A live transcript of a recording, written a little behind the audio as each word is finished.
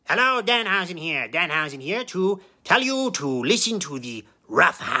Hello, Danhausen here. Danhausen here to tell you to listen to the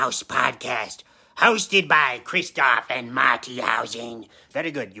Rough House podcast, hosted by Christoph and Marty Hausen.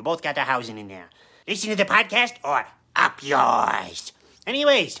 Very good. You both got the Hausen in there. Listen to the podcast or up yours.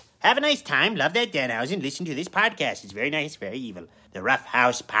 Anyways, have a nice time. Love that Danhausen. Listen to this podcast. It's very nice, very evil. The Rough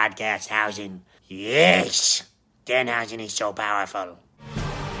House podcast, Hausen. Yes. Danhausen is so powerful.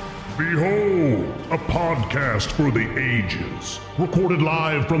 Behold, a podcast for the ages, recorded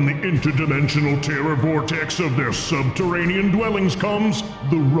live from the interdimensional terror vortex of their subterranean dwellings comes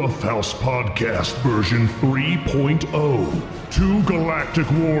the Rough House Podcast version 3.0. Two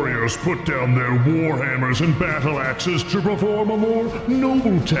galactic warriors put down their warhammers and battle axes to perform a more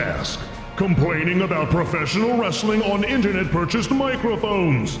noble task, complaining about professional wrestling on internet-purchased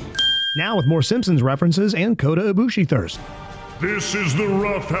microphones. Now with more Simpsons references and Kota Ibushi thirst. This is the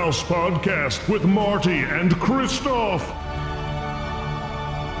Rough House Podcast with Marty and Christoph.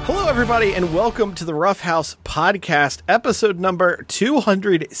 Hello, everybody, and welcome to the Rough House Podcast, episode number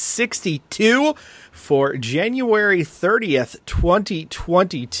 262 for January 30th,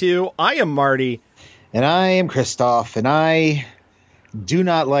 2022. I am Marty. And I am Christoph, and I do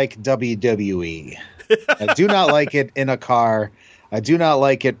not like WWE. I do not like it in a car. I do not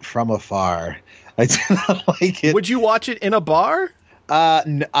like it from afar. I do not like it. Would you watch it in a bar?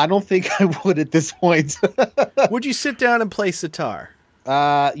 I don't think I would at this point. Would you sit down and play sitar?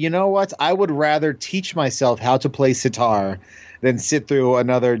 You know what? I would rather teach myself how to play sitar than sit through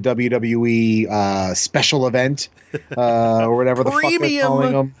another WWE special event or whatever the fuck they're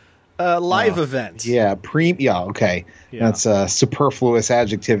calling them. Live event. Yeah, okay. Yeah. That's a superfluous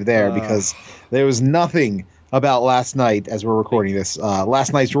adjective there because there was nothing about last night as we're recording this.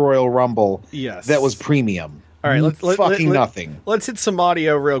 Last night's Royal Rumble. Yes. That was premium. All right, let's nothing. Let's hit some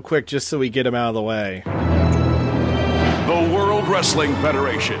audio real quick just so we get them out of the way. The World Wrestling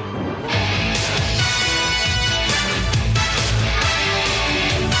Federation.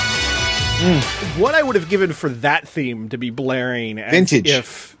 What I would have given for that theme to be blaring as Vintage.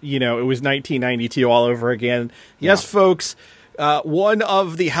 If, it was 1992 all over again. Yes, folks, one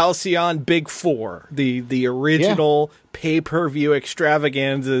of the Halcyon Big Four, the original pay-per-view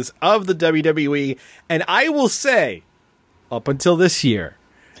extravaganzas of the WWE, and I will say, up until this year,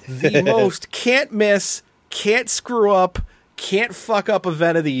 the most can't miss, can't screw up, can't fuck up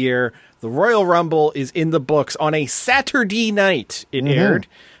event of the year. The Royal Rumble is in the books on a Saturday night. It aired.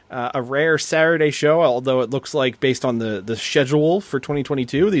 A rare Saturday show, although it looks like based on the schedule for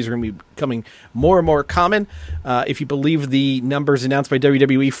 2022, these are going to be becoming more and more common. If you believe the numbers announced by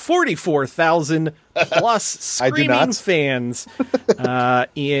WWE, 44,000 plus screaming fans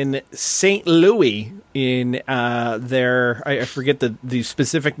in St. Louis in their, I forget the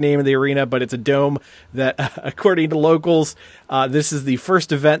specific name of the arena, but it's a dome that, according to locals, this is the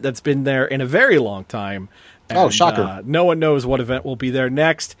first event that's been there in a very long time. And, shocker. No one knows what event will be there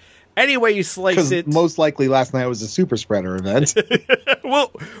next. Anyway, you slice it. Most likely last night was a super spreader event.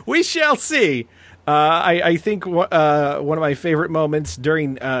 Well, we shall see. I think one of my favorite moments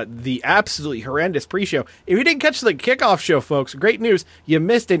during the absolutely horrendous pre-show. If you didn't catch the kickoff show, folks, great news. You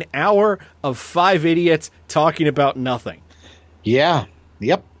missed an hour of five idiots talking about nothing. Yeah.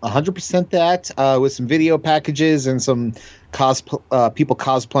 Yep. 100% that with some video packages and some people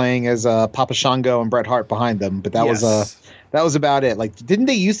cosplaying as Papa Shango and Bret Hart behind them. But that was about it. Like, didn't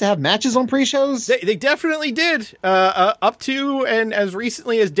they used to have matches on pre-shows? They definitely did. Up to and as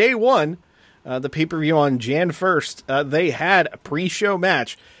recently as day one, the pay-per-view on Jan 1st, they had a pre-show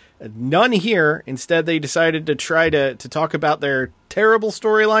match. None here. Instead, they decided to try to talk about their terrible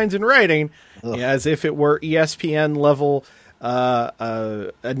storylines in writing as if it were ESPN level analysis.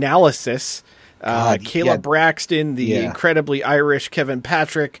 Caleb Braxton, the incredibly Irish Kevin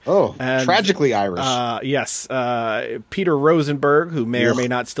Patrick. And, tragically Irish. Yes. Peter Rosenberg, who may or may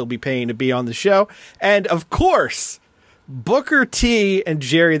not still be paying to be on the show. And, of course, Booker T and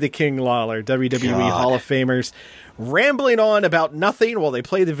Jerry the King Lawler, WWE Hall of Famers, rambling on about nothing while they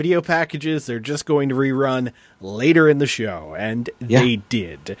play the video packages they're just going to rerun later in the show. And they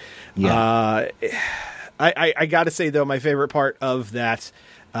did. Yeah. I got to say, though, my favorite part of that,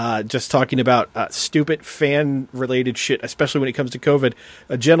 just talking about stupid fan-related shit, especially when it comes to COVID,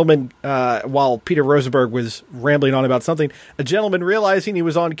 a gentleman, while Peter Rosenberg was rambling on about something, a gentleman realizing he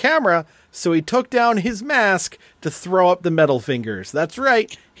was on camera, so he took down his mask to throw up the metal fingers. That's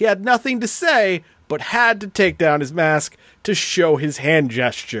right, he had nothing to say, but had to take down his mask to show his hand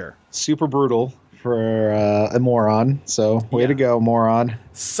gesture. Super brutal for a moron, so way to go, moron.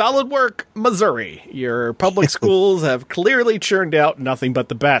 Solid work, Missouri. Your public schools have clearly churned out nothing but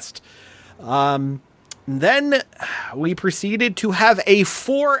the best. Then we proceeded to have a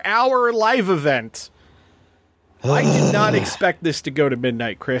 4-hour live event. I did not expect this to go to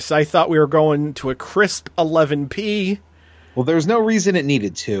midnight, Chris. I thought we were going to a crisp 11 p. Well, there's no reason it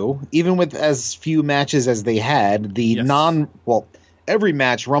needed to. Even with as few matches as they had, every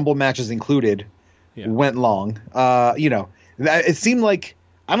match, Rumble matches included, went long. It seemed like,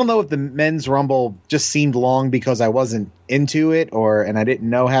 I don't know if the men's Rumble just seemed long because I wasn't into it and I didn't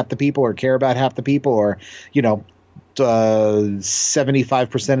know half the people or care about half the people, or,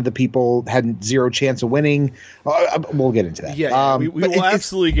 75% of the people had zero chance of winning. We'll get into that. Yeah, we will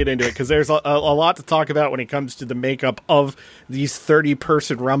absolutely get into it, because there's a lot to talk about when it comes to the makeup of these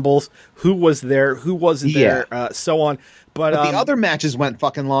 30-person Rumbles. Who was there, who wasn't there, so on. But the other matches went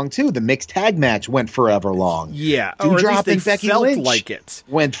fucking long too. The mixed tag match went forever long. Yeah, or at least they Becky felt Lynch like it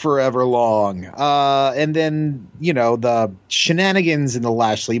went forever long. And then the shenanigans in the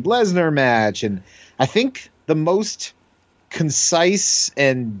Lashley Lesnar match, and I think the most concise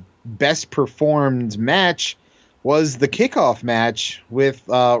and best performed match was the kickoff match with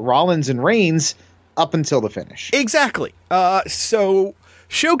Rollins and Reigns up until the finish. Exactly. So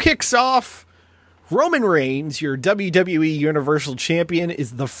show kicks off. Roman Reigns, your WWE Universal Champion,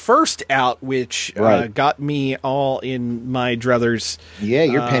 is the first out, which got me all in my druthers. Yeah,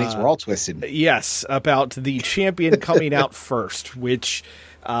 your pennies were all twisted. Yes, about the champion coming out first, which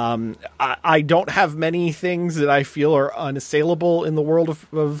I don't have many things that I feel are unassailable in the world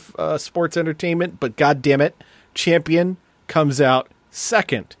of sports entertainment, but God damn it, champion comes out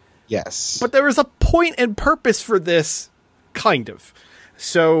second. Yes. But there was a point and purpose for this, kind of.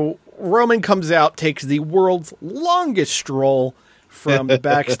 So Roman comes out, takes the world's longest stroll from the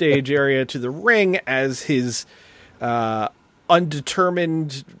backstage area to the ring as his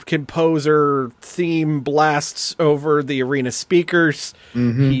undetermined composer theme blasts over the arena speakers.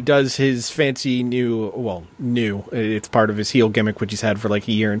 Mm-hmm. He does his fancy it's part of his heel gimmick, which he's had for like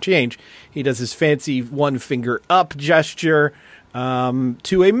a year and change. He does his fancy one finger up gesture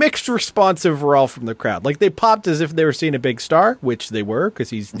to a mixed response overall from the crowd. Like, they popped as if they were seeing a big star, which they were, because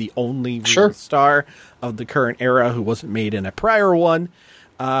he's the only real star of the current era who wasn't made in a prior one.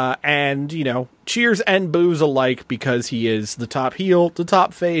 And, cheers and boos alike, because he is the top heel, the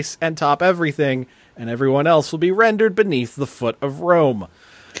top face, and top everything, and everyone else will be rendered beneath the foot of Rome.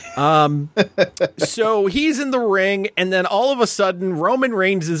 So he's in the ring, and then all of a sudden, Roman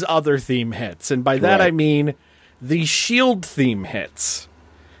Reigns' other theme hits. And by that I mean the Shield theme hits.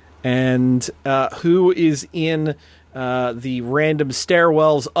 And who is in the random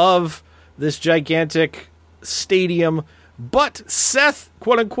stairwells of this gigantic stadium but Seth,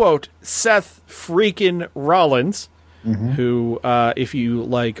 quote-unquote, Seth freaking Rollins, who, if you,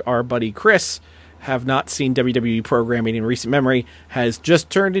 like our buddy Chris, have not seen WWE programming in recent memory, has just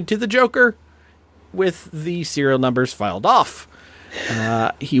turned into the Joker with the serial numbers filed off.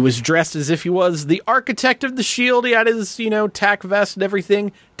 He was dressed as if he was the architect of the Shield. He had his, tack vest and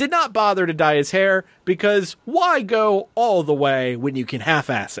everything. Did not bother to dye his hair, because why go all the way when you can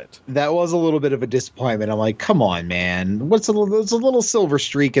half-ass it? That was a little bit of a disappointment. I'm like, come on, man. There's a little silver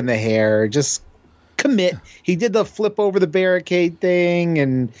streak in the hair. Just commit. He did the flip over the barricade thing,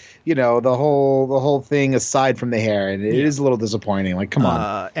 and the whole thing aside from the hair, and it is a little disappointing. Like, come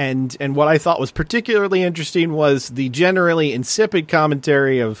on. And what I thought was particularly interesting was the generally insipid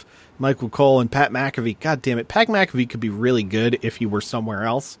commentary of Michael Cole and Pat McAfee. God damn it, Pat McAfee could be really good if he were somewhere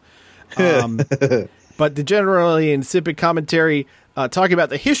else. But the generally insipid commentary talking about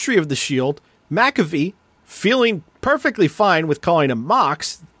the history of the Shield, McAfee feeling perfectly fine with calling him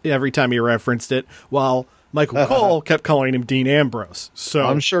Mox every time he referenced it, while Michael Cole kept calling him Dean Ambrose. So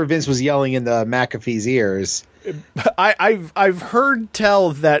I'm sure Vince was yelling in the McAfee's ears. I've heard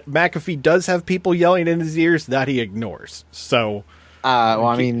tell that McAfee does have people yelling in his ears that he ignores. So,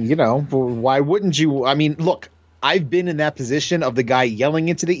 I mean, why wouldn't you? I mean, look, I've been in that position of the guy yelling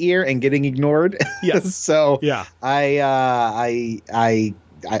into the ear and getting ignored. Yes. So yeah, I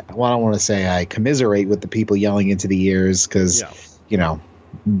don't want to say I commiserate with the people yelling into the ears, because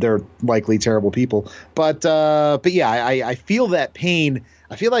they're likely terrible people. But yeah, I feel that pain.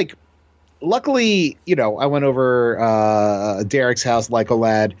 I feel like, luckily, I went over Derek's house, Lyco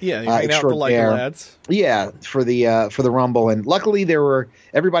Lad. Yeah, you hang out with the Lyco Lads. Yeah, for the Rumble, and luckily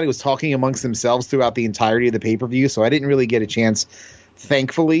everybody was talking amongst themselves throughout the entirety of the pay-per-view, so I didn't really get a chance,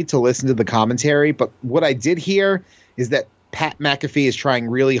 thankfully, to listen to the commentary. But what I did hear is that Pat McAfee is trying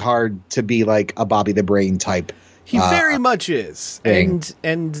really hard to be like a Bobby the Brain type. He very much is. And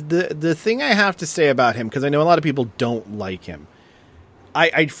the thing I have to say about him, because I know a lot of people don't like him,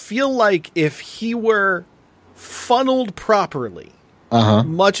 I feel like if he were funneled properly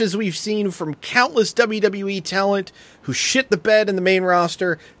Much as we've seen from countless WWE talent who shit the bed in the main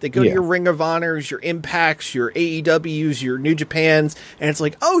roster, they go to your Ring of Honors, your Impacts, your AEWs, your New Japans, and it's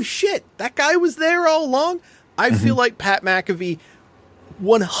like, oh shit, that guy was there all along? I feel like Pat McAfee,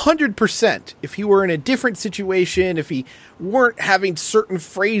 100%, if he were in a different situation, if he weren't having certain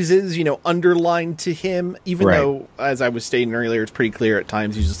phrases, underlined to him, even though, as I was stating earlier, it's pretty clear at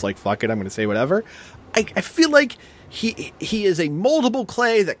times he's just like, fuck it, I'm going to say whatever. I feel like he is a moldable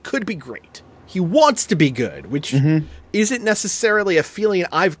clay that could be great. He wants to be good, which isn't necessarily a feeling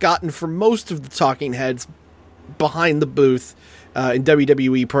I've gotten from most of the talking heads behind the booth in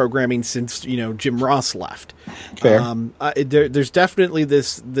WWE programming since, Jim Ross left. Fair. There's definitely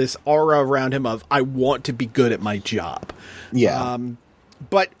this aura around him of, I want to be good at my job. Yeah.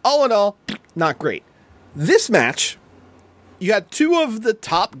 But all in all, not great. This match, you had two of the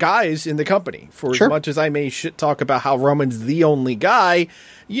top guys in the company. For as much as I may shit talk about how Roman's the only guy,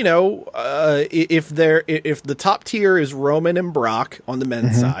 if the top tier is Roman and Brock on the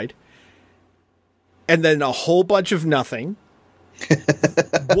men's side, and then a whole bunch of nothing,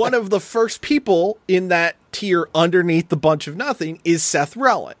 one of the first people in that tier underneath the bunch of nothing is Seth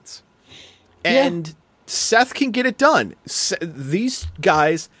Rollins. And Seth can get it done. These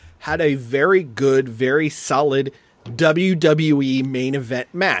guys had a very good, very solid WWE main event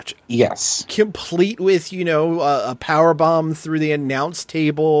match. Yes. Complete with, a powerbomb through the announce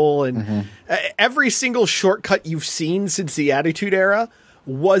table, and every single shortcut you've seen since the Attitude Era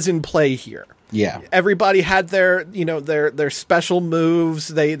was in play here. Yeah. Everybody had their special moves.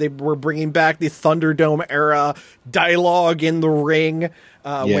 They were bringing back the Thunderdome era dialogue in the ring,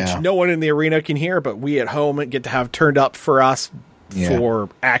 which no one in the arena can hear, but we at home get to have turned up for us for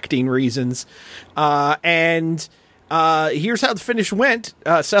acting reasons. And here's how the finish went.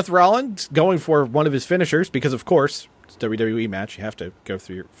 Seth Rollins going for one of his finishers, because of course it's a WWE match. You have to go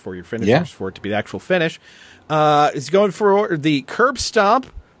through for your finishers for it to be the actual finish. He's going for the curb stomp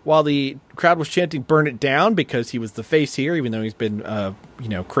while the crowd was chanting "Burn it down" because he was the face here, even though he's been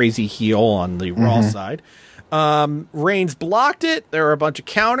crazy heel on the Raw side. Reigns blocked it. There were a bunch of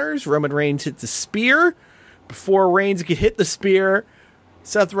counters. Roman Reigns hit the spear. Before Reigns could hit the spear,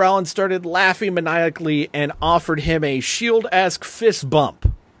 Seth Rollins started laughing maniacally and offered him a Shield-esque fist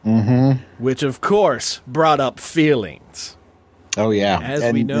bump, which of course brought up feelings. Oh yeah,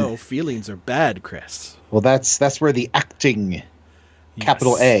 as we know, feelings are bad, Chris. Well, that's where the acting,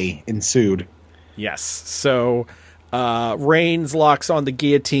 capital A, ensued. Yes. So Reigns locks on the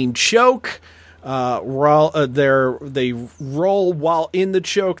guillotine choke. They roll while in the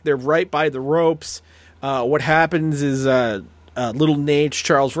choke. They're right by the ropes. What happens is Little Nate,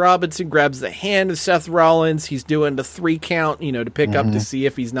 Charles Robinson, grabs the hand of Seth Rollins. He's doing the 3 count, to pick up to see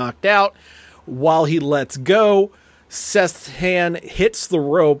if he's knocked out. While he lets go, Seth's hand hits the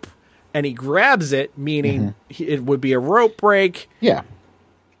rope and he grabs it, meaning it would be a rope break. Yeah.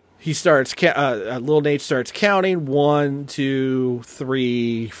 He starts, Little Nate starts counting 1, 2,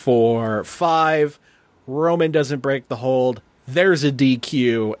 3, 4, 5. Roman doesn't break the hold. There's a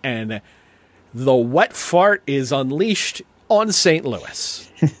DQ, and the wet fart is unleashed on St.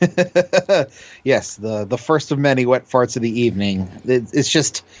 Louis. Yes, the first of many wet farts of the evening. It's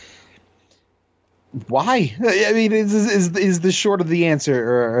just, why? I mean, is the short of the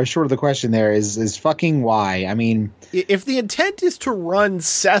answer, or short of the question there is fucking why? I mean, if the intent is to run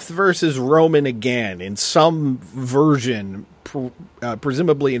Seth versus Roman again in some version,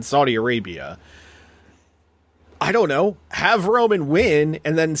 presumably in Saudi Arabia, I don't know, have Roman win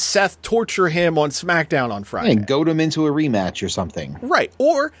and then Seth torture him on SmackDown on Friday. And goad him into a rematch or something. Right.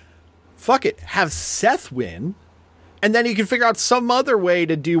 Or, fuck it, have Seth win, and then you can figure out some other way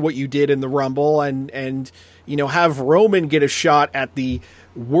to do what you did in the Rumble and have Roman get a shot at the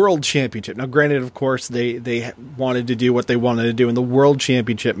World Championship. Now, granted, of course, they wanted to do what they wanted to do in the World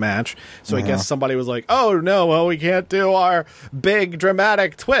Championship match. So I guess somebody was like, oh, no, well, we can't do our big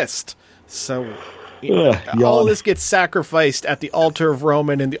dramatic twist. So all this gets sacrificed at the altar of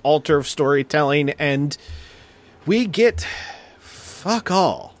Roman and the altar of storytelling, and we get fuck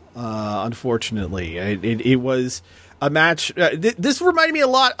all, unfortunately. It was a match. This reminded me a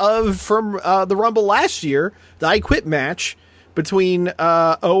lot of from the Rumble last year, the I Quit match between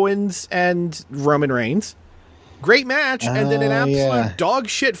Owens and Roman Reigns. Great match, and then an absolute dog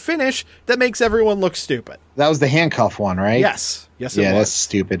shit finish that makes everyone look stupid. That was the handcuff one, right? Yes, it was. Yeah, that's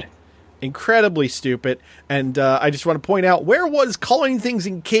stupid. Incredibly stupid. And I just want to point out, where was calling things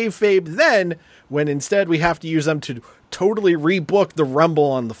in kayfabe then, when instead we have to use them to totally rebook the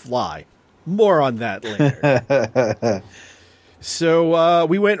Rumble on the fly? More on that later. So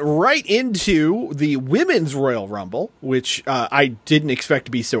we went right into the Women's Royal Rumble, which I didn't expect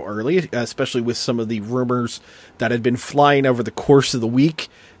to be so early, especially with some of the rumors that had been flying over the course of the week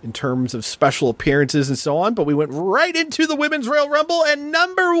in terms of special appearances and so on. But we went right into the Women's Royal Rumble, and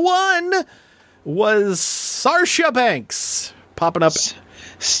number one was Sasha Banks popping up.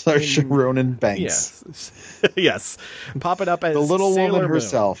 Saoirse Ronan Banks. Yes. Yes. Popping up as the little Sailor woman Moon.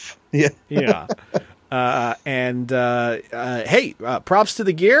 herself. Yeah. Yeah. Hey, props to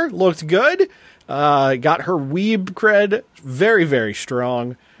the gear. Looked good. Got her weeb cred very, very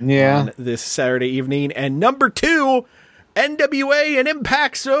strong on this Saturday evening. And number two, NWA and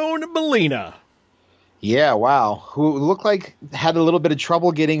Impact Zone Melina. Yeah, wow. Who looked like had a little bit of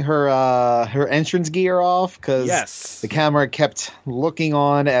trouble getting her entrance gear off because the camera kept looking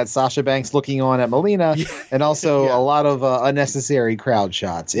on at Sasha Banks, looking on at Melina, and also a lot of unnecessary crowd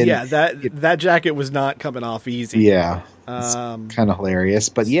shots. And that jacket was not coming off easy. Yeah, it's kind of hilarious.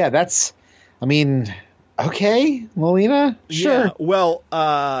 But yeah, okay, Melina, sure. Yeah, well,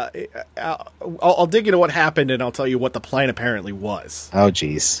 I'll dig into what happened, and I'll tell you what the plan apparently was. Oh,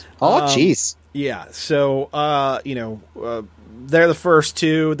 jeez. Yeah, so, they're the first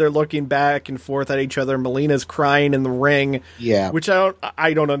two. They're looking back and forth at each other. Melina's crying in the ring. Yeah. Which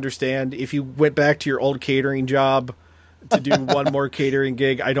I don't understand. If you went back to your old catering job to do one more catering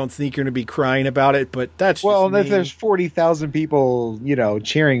gig, I don't think you're going to be crying about it, but that's just me. If there's 40,000 people,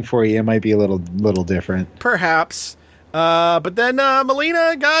 cheering for you, it might be a little different. Perhaps. But then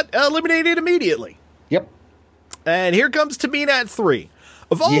Melina got eliminated immediately. Yep. And here comes Tamina at 3.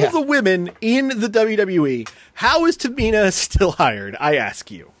 Of all of the women in the WWE, how is Tamina still hired? I ask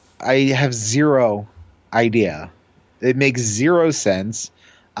you. I have zero idea. It makes zero sense,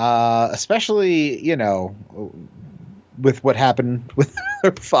 especially, with what happened with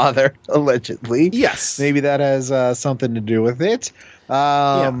her father, allegedly. Yes. Maybe that has something to do with it. But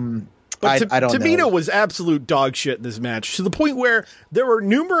I don't Tamina know. was absolute dog shit in this match, to the point where there were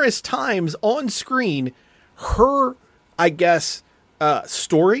numerous times on screen her, I guess,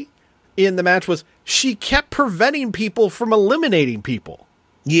 story in the match was she kept preventing people from eliminating people.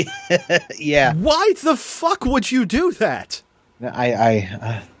 Yeah. Why the fuck would you do that?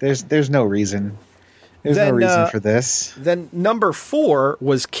 There's no reason. There's no reason for this. Then number 4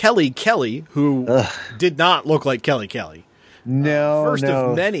 was Kelly, who did not look like Kelly. First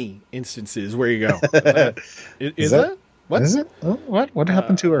of many instances where you go. Is that? What is it? Oh, what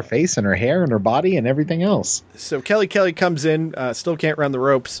happened to her face and her hair and her body and everything else? So Kelly comes in, still can't run the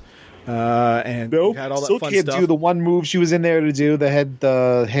ropes, and had all that still fun can't stuff. do the one move she was in there to do, the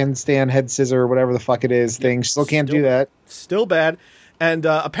handstand, head scissor, whatever the fuck it is thing. She still can't do that. Still bad. And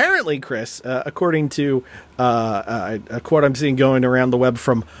apparently, Chris, according to a quote I'm seeing going around the web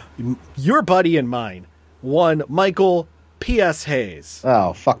from your buddy and mine, one Michael P.S. Hayes.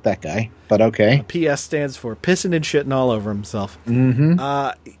 Oh, fuck that guy. But okay. P.S. stands for pissing and shitting all over himself. Mm-hmm.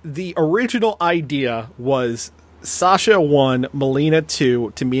 The original idea was Sasha 1, Melina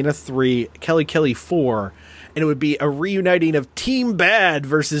 2, Tamina 3, Kelly 4, and it would be a reuniting of Team Bad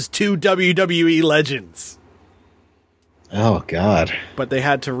versus 2 WWE legends. Oh, God. But they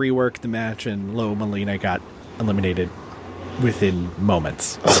had to rework the match, and Melina got eliminated within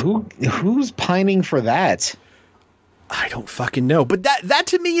moments. Who's pining for that? I don't fucking know. But that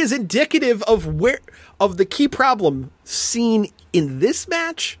to me is indicative of the key problem seen in this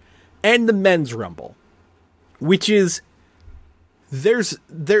match and the men's rumble, which is they're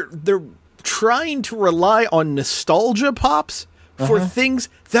trying to rely on nostalgia pops for things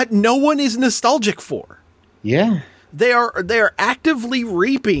that no one is nostalgic for. Yeah. They are actively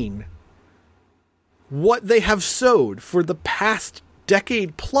reaping what they have sowed for the past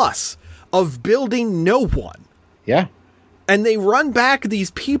decade plus of building no one. Yeah. And they run back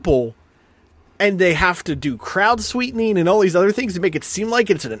these people and they have to do crowd sweetening and all these other things to make it seem like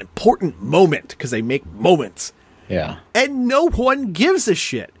it's an important moment because they make moments. Yeah. And no one gives a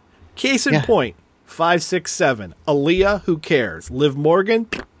shit. Case in point, 5, 6, 7. Aaliyah, who cares? Liv Morgan,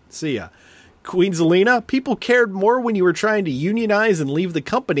 see ya. Queen Zelina, people cared more when you were trying to unionize and leave the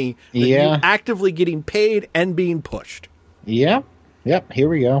company than you actively getting paid and being pushed. Yeah. Yep. Here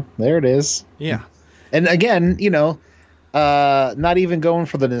we go. There it is. Yeah. And again, not even going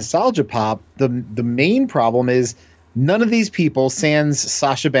for the nostalgia pop. The main problem is none of these people, sans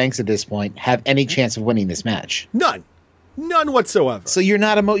Sasha Banks at this point, have any chance of winning this match. None whatsoever. So you're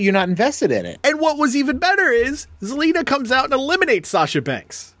not invested in it. And what was even better is Zelina comes out and eliminates Sasha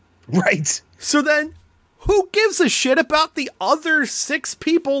Banks. Right. So then, who gives a shit about the other 6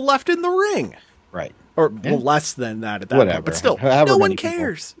 people left in the ring? Right. Or well, less than that at that Whatever. point. But still, However no one many people.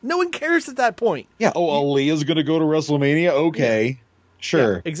 cares. No one cares at that point. Yeah. Oh, Aaliyah's going to go to WrestleMania? Okay. Yeah.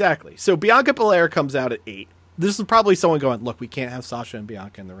 Sure. Yeah, exactly. So Bianca Belair comes out at 8. This is probably someone going, look, we can't have Sasha and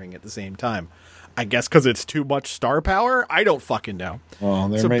Bianca in the ring at the same time. I guess because it's too much star power? I don't fucking know. Well,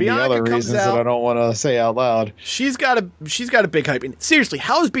 there may be other reasons that I don't want to say out loud. She's got a big hype. And seriously,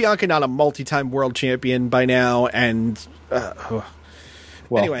 how is Bianca not a multi-time world champion by now? And well,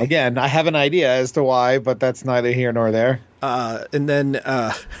 anyway. Again, I have an idea as to why, but that's neither here nor there. And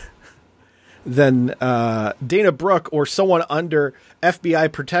then Dana Brooke or someone under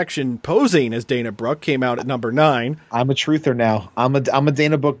FBI protection posing as Dana Brooke came out at number 9. I'm a truther now. I'm a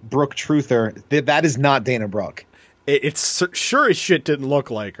Dana Brooke truther. That is not Dana Brooke. It's sure as shit didn't look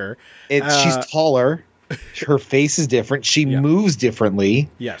like her. She's taller. Her face is different. She moves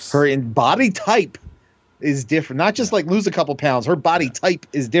differently. Yes. Her body type is different. Not just like lose a couple pounds. Her body type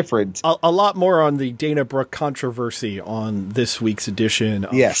is different. A lot more on the Dana Brooke controversy on this week's edition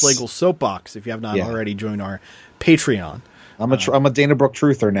of Schlegel's Soapbox. If you have not already joined our Patreon. I'm a Dana Brooke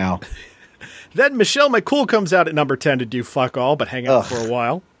truther now. Then Michelle McCool comes out at number 10 to do fuck all, but hang out for a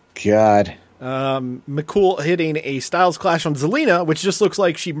while. God. McCool hitting a Styles Clash on Zelina, which just looks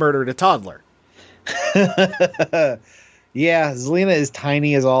like she murdered a toddler. Yeah, Zelina is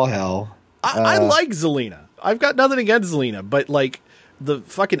tiny as all hell. I like Zelina. I've got nothing against Zelina, but like the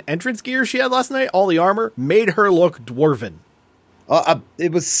fucking entrance gear she had last night, all the armor, made her look dwarven.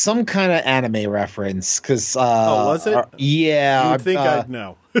 It was some kind of anime reference because was it? Yeah, you would think I'd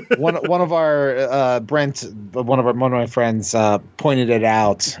know. one of our Brent, one of my friends pointed it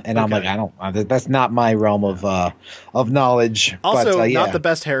out, and I'm like, I don't. That's not my realm of knowledge. Also, but, not the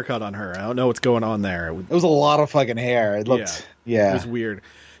best haircut on her. I don't know what's going on there. It was a lot of fucking hair. It looked, it was weird.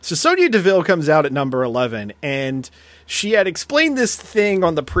 So Sonya Deville comes out at number 11, and she had explained this thing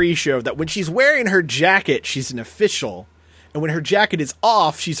on the pre-show that when she's wearing her jacket, she's an official. And when her jacket is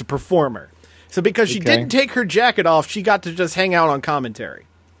off, she's a performer. So because she didn't take her jacket off, she got to just hang out on commentary.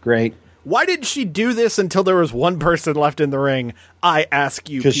 Great. Why didn't she do this until there was one person left in the ring? I ask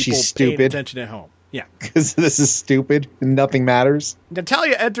you, people she's stupid. Paying attention at home. Yeah. Because this is stupid and nothing matters.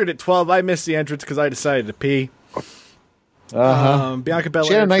 Natalia entered at 12. I missed the entrance because I decided to pee. Bianca Belair.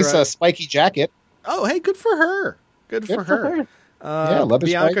 She had a nice spiky jacket. Oh, hey, good for her. Good for her. Leather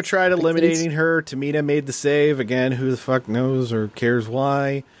Bianca spikes, tried eliminating her. Tamina made the save. Again, who the fuck knows or cares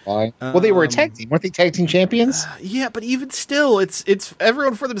why? Why? Well, they were a tag team. Weren't they tag team champions? Yeah, but even still, it's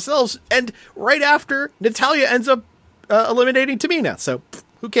everyone for themselves. And right after, Natalia ends up eliminating Tamina. So,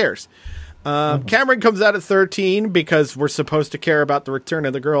 who cares? Cameron comes out at 13 because we're supposed to care about the return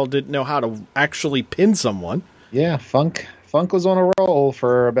of the girl didn't know how to actually pin someone. Yeah, Funk was on a roll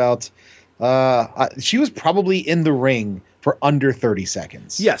for about... she was probably in the ring for under 30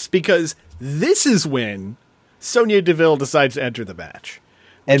 seconds. Yes, because this is when Sonya Deville decides to enter the match.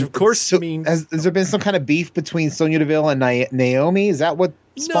 Which, of course, means... Has there been some kind of beef between Sonya Deville and Naomi? Is that what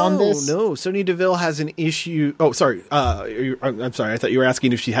spawned this? No. Sonya Deville has an issue... Oh, sorry. I'm sorry. I thought you were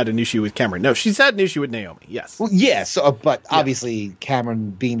asking if she had an issue with Cameron. No, she's had an issue with Naomi, yes. Well, yes, but obviously Cameron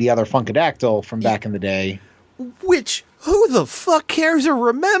being the other Funkadactyl from back in the day. Which, who the fuck cares or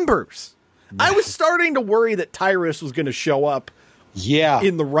remembers? I was starting to worry that Tyrus was going to show up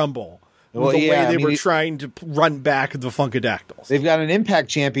in the Rumble. Way they were trying to run back the Funkadactyls. They've got an Impact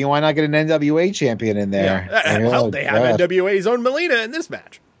champion. Why not get an NWA champion in there? Yeah. They have NWA's own Melina in this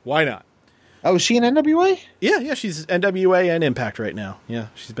match. Why not? Oh, is she in NWA? Yeah, she's NWA and Impact right now. Yeah,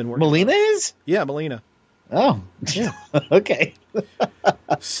 she's been working. Melina is? Yeah, Melina. Oh, yeah. Okay.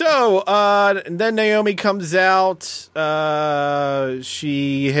 So, then Naomi comes out.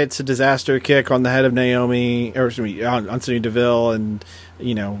 She hits a disaster kick on the head of Naomi, or on Sonya Deville, and,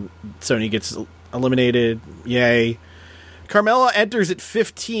 Sonya gets eliminated. Yay. Carmella enters at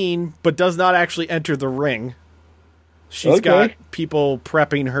 15, but does not actually enter the ring. She's got people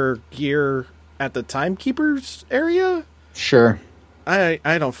prepping her gear at the timekeeper's area? Sure.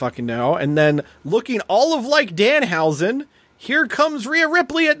 I don't fucking know. And then, looking all of like Danhausen, here comes Rhea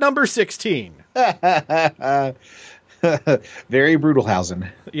Ripley at number 16. Very Brutalhausen.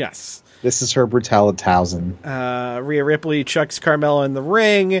 Yes. This is her Brutalhausen. Rhea Ripley chucks Carmella in the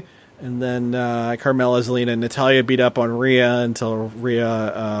ring, and then Carmella, Zelina, and Natalya beat up on Rhea until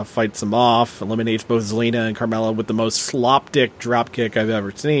Rhea fights them off, eliminates both Zelina and Carmella with the most slop-dick dropkick I've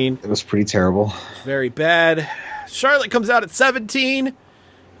ever seen. It was pretty terrible. Very bad. Charlotte comes out at 17.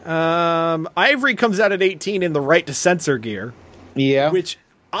 Ivory comes out at 18 in the right to censor gear. Yeah. Which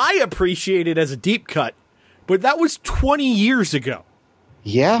I appreciated as a deep cut, but that was 20 years ago.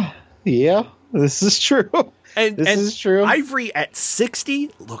 Yeah. This is true. This is true. Ivory at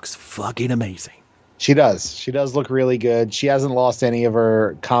 60 looks fucking amazing. She does. She does look really good. She hasn't lost any of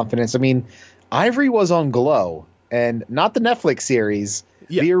her confidence. I mean, Ivory was on Glow, and not the Netflix series,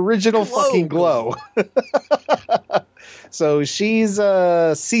 the original fucking Glow. So she's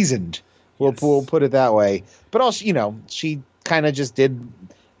seasoned. We'll put it that way. But also, she kind of just did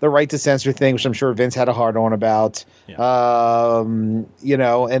the right to censor thing, which I'm sure Vince had a hard on about. Yeah. And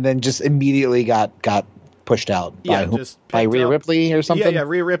then just immediately got pushed out by Rhea Ripley or something. Yeah,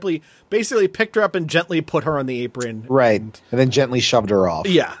 Rhea Ripley basically picked her up and gently put her on the apron. Right. And then gently shoved her off.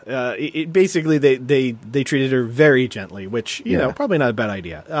 Yeah. Basically, they treated her very gently, which, probably not a bad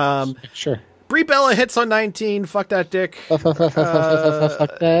idea. Sure. Brie Bella hits on 19. Fuck that dick. Fuck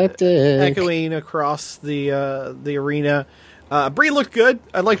that dick. Echoing across the arena. Brie looked good.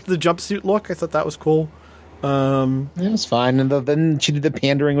 I liked the jumpsuit look. I thought that was cool. It was fine. And then she did the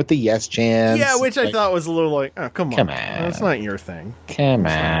pandering with the yes chants. Yeah, which I thought was a little like, oh, come on. That's not your thing. Come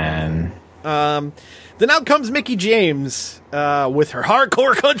on. Then out comes Mickie James with her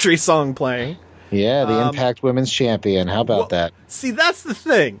hardcore country song playing. Yeah, the Impact Women's Champion. How about that? See, that's the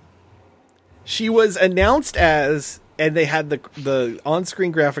thing. She was announced as, and they had the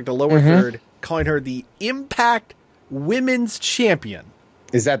on-screen graphic, the lower third, calling her the Impact Women's Champion.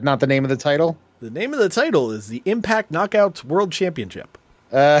 Is that not the name of the title? The name of the title is the Impact Knockouts World Championship.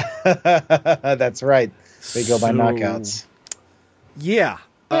 That's right. They go by knockouts. Yeah.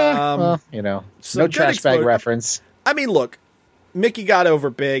 No trash bag reference. I mean, look, Mickie got over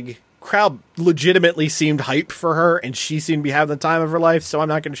big. Crowd legitimately seemed hyped for her, and she seemed to be having the time of her life, so I'm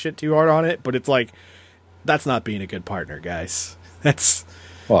not going to shit too hard on it, but it's like, that's not being a good partner, guys. That's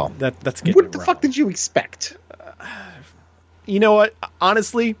getting what the fuck did you expect? You know what?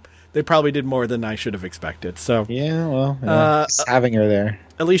 Honestly, they probably did more than I should have expected. So just having her there.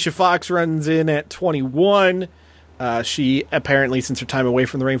 Alicia Fox runs in at 21. She apparently, since her time away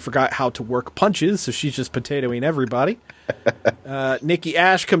from the ring, forgot how to work punches, so she's just potatoing everybody. Nikki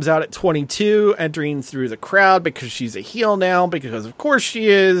Ash comes out at 22, entering through the crowd because she's a heel now, because of course she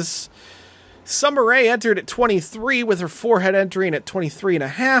is. Summer Rae entered at 23 with her forehead entering at 23 and a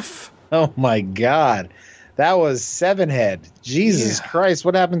half. Oh my God. That was 7-head. Jesus Christ,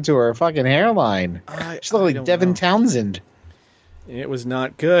 what happened to her fucking hairline? She looked like Devin Townsend. It was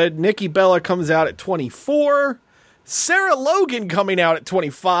not good. Nikki Bella comes out at 24. Sarah Logan coming out at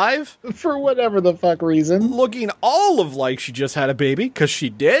 25. For whatever the fuck reason. Looking all of like she just had a baby, because she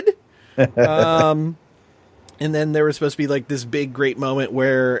did. And then there was supposed to be like this big, great moment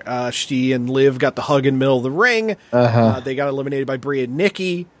where she and Liv got the hug in the middle of the ring. They got eliminated by Brie and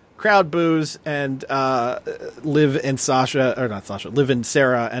Nikki. Crowd boos, and Liv and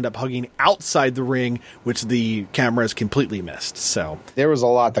Sarah end up hugging outside the ring, which the cameras completely missed. So there was a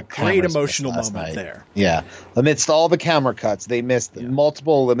lot of great emotional moment there. Yeah, amidst all the camera cuts, they missed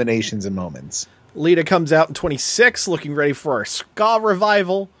multiple eliminations and moments. Lita comes out in 26, looking ready for our ska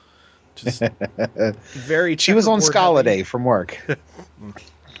revival. Just very. She was on Scala Day from work.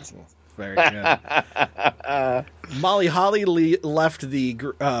 Very good. Molly Holly left the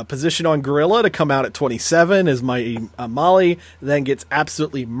position on Gorilla to come out at 27 as Molly then gets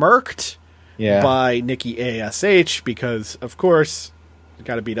absolutely murked by Nikki ASH because, of course, you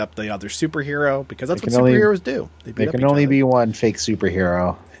got to beat up the other superhero because that's what superheroes do. There can only be one fake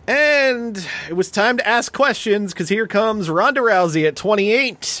superhero. And it was time to ask questions because here comes Ronda Rousey at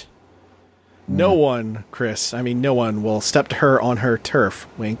 28. No one, Chris, no one will step to her on her turf,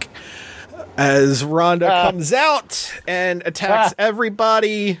 wink, as Ronda comes out and attacks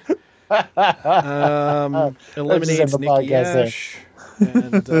everybody, eliminates Nikki Ash,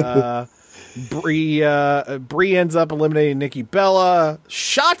 and Brie ends up eliminating Nikki Bella.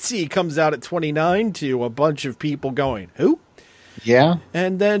 Shotzi comes out at 29 to a bunch of people going, who? Yeah.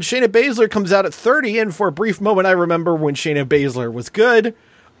 And then Shayna Baszler comes out at 30, and for a brief moment I remember when Shayna Baszler was good.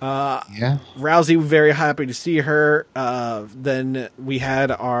 Rousey, very happy to see her. Then we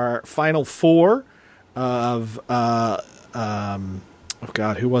had our final four of oh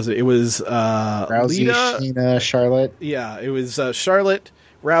god, who was it? It was Rousey, Lita, Shayna, Charlotte. Yeah, it was Charlotte,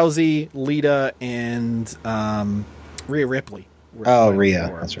 Rousey, Lita, and Rhea Ripley.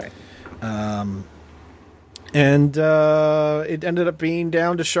 Rhea, that's right. And it ended up being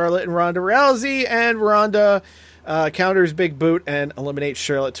down to Charlotte and Ronda Rousey, and Ronda counters Big Boot and eliminates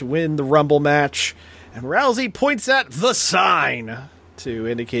Charlotte to win the Rumble match. And Rousey points at the sign to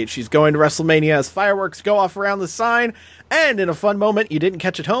indicate she's going to WrestleMania as fireworks go off around the sign. And in a fun moment you didn't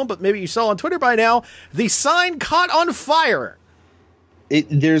catch at home, but maybe you saw on Twitter by now, the sign caught on fire.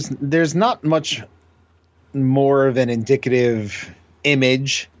 There's not much more of an indicative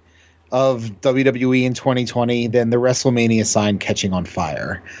image of WWE in 2020 than the WrestleMania sign catching on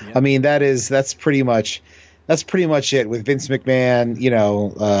fire. Yeah. I mean, that's pretty much it, with Vince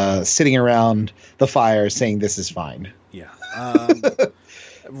McMahon, sitting around the fire saying this is fine. Yeah.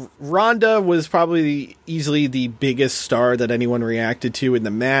 Ronda was probably easily the biggest star that anyone reacted to in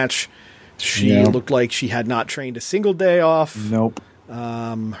the match. She looked like she had not trained a single day off. Nope.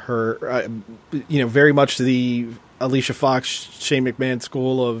 Her, very much the Alicia Fox, Shane McMahon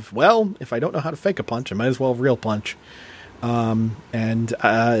school of, well, if I don't know how to fake a punch, I might as well real punch. And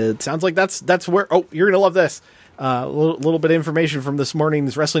it sounds like that's where, you're going to love this. A little bit of information from this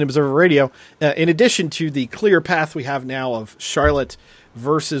morning's Wrestling Observer Radio. In addition to the clear path we have now of Charlotte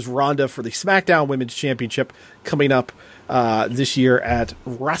versus Ronda for the SmackDown Women's Championship coming up this year at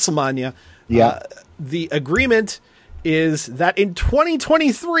WrestleMania. Yeah. The agreement is that in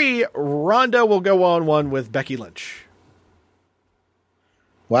 2023, Ronda will go on one with Becky Lynch.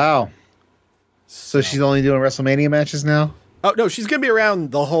 Wow. So she's only doing WrestleMania matches now? Oh, no, she's going to be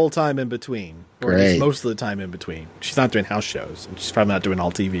around the whole time in between. Or Great. at least most of the time in between. She's not doing house shows, and she's probably not doing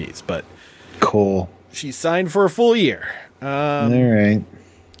all TVs, but... Cool. She's signed for a full year. All right.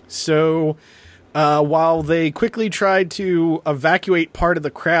 So, while they quickly tried to evacuate part of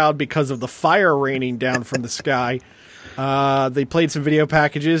the crowd because of the fire raining down from the sky, they played some video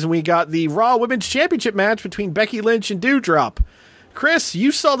packages, and we got the Raw Women's Championship match between Becky Lynch and Doudrop. Chris,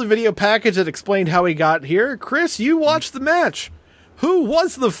 you saw the video package that explained how he got here. Chris, you watched the match. Who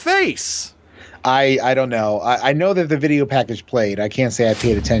was the face? I don't know. I know that the video package played. I can't say I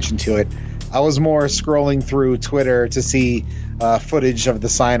paid attention to it. I was more scrolling through Twitter to see footage of the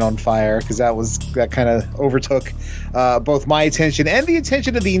sign on fire, because that kind of overtook both my attention and the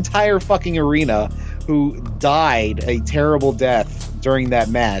attention of the entire fucking arena, who died a terrible death during that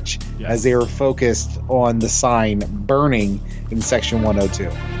match as they were focused on the sign burning in section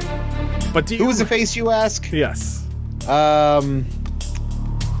 102. But who was the face, you ask? Yes. Can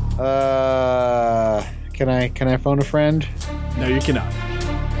I phone a friend? No, you cannot.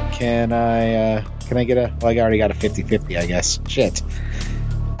 Can I get a... Well, I already got a 50-50, I guess. Shit.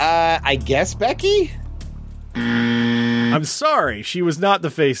 I guess Becky? I'm sorry. She was not the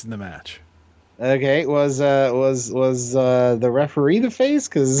face in the match. Okay. Was the referee the face?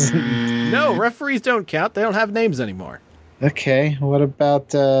 Because... No, referees don't count. They don't have names anymore. Okay. What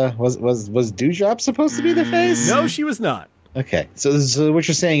about... Was Doudrop supposed to be the face? No, she was not. Okay. So what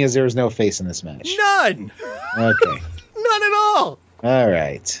you're saying is there was no face in this match? None! Okay. None at all! All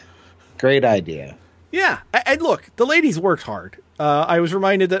right. Great idea. Yeah, and look, the ladies worked hard. I was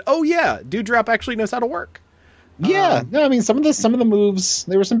reminded that, Doudrop actually knows how to work. Yeah, no, I mean some of the moves,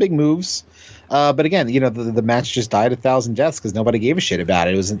 there were some big moves, but again, the match just died 1,000 deaths because nobody gave a shit about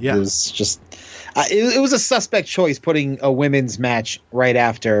it. It was just it was a suspect choice putting a women's match right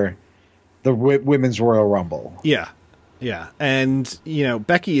after the women's Royal Rumble. Yeah. Yeah, and,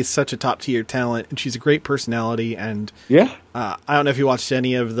 Becky is such a top-tier talent, and she's a great personality, and I don't know if you watched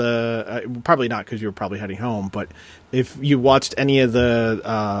any of the... probably not, because you were probably heading home, but if you watched any of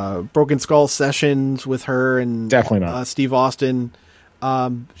the Broken Skull sessions with her and definitely not. Steve Austin,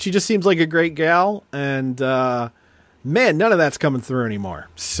 she just seems like a great gal, and, man, none of that's coming through anymore,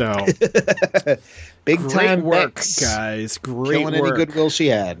 so... Big-time work, Bex. guys. Great Killing work. any goodwill she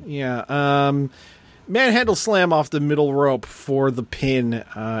had. Yeah, manhandle slam off the middle rope for the pin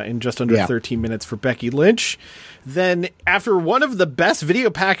in just under 13 minutes for Becky Lynch. Then, after one of the best video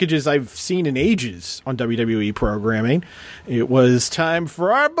packages I've seen in ages on WWE programming, it was time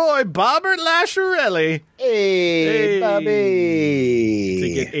for our boy, Bobbert Lasciarelli. Hey, Bobby! To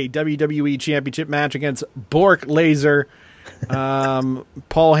get a WWE Championship match against Bork Laser. Paul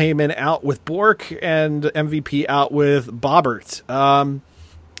Heyman out with Bork and MVP out with Bobbert.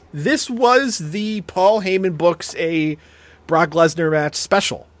 This was the Paul Heyman books a Brock Lesnar match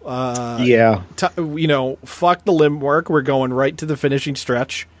special. Fuck the limb work. We're going right to the finishing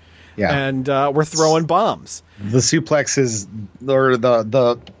stretch. Yeah. And we're throwing bombs. The suplexes, or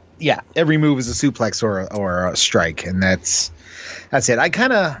every move is a suplex or a strike, and that's it. I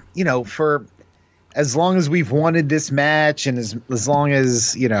kind of, for as long as we've wanted this match, and as long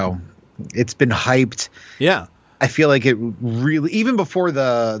as it's been hyped. Yeah. I feel like it really, even before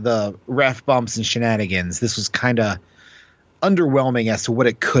the ref bumps and shenanigans, this was kind of underwhelming as to what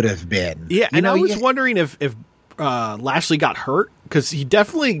it could have been. Yeah, and I was wondering if Lashley got hurt, because he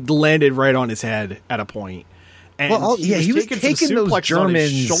definitely landed right on his head at a point. And he was taking those German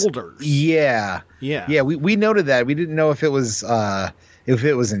shoulders. Yeah. We noted that. We didn't know if it was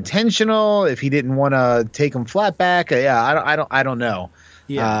intentional, if he didn't want to take him flat back. I don't know.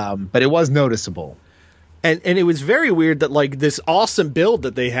 Yeah. But it was noticeable. And it was very weird that, like, this awesome build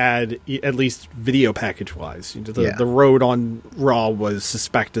that they had, at least video package-wise. The road on Raw was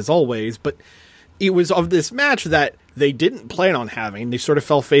suspect as always, but it was of this match that they didn't plan on having. They sort of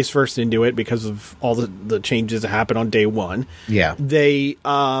fell face first into it because of all the changes that happened on day one. Yeah. They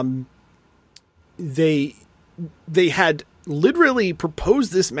had literally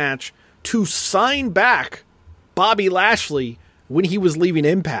proposed this match to sign back Bobby Lashley when he was leaving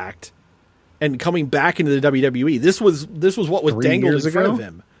Impact and coming back into the WWE. This was what was dangled in front of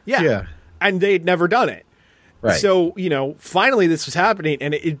him. Yeah. And they had never done it. Right. So, finally this was happening,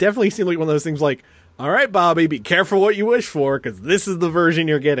 and it definitely seemed like one of those things like, all right, Bobby, be careful what you wish for, because this is the version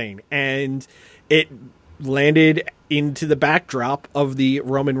you're getting. And it landed into the backdrop of the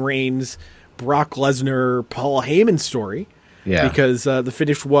Roman Reigns, Brock Lesnar, Paul Heyman story. Yeah. Because the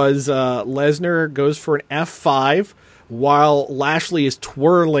finish was Lesnar goes for an F5 while Lashley is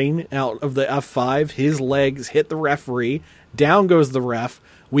twirling out of the F5. His legs hit the referee. Down goes the ref.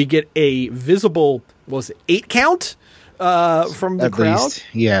 We get a visible, 8 count from the crowd? Least,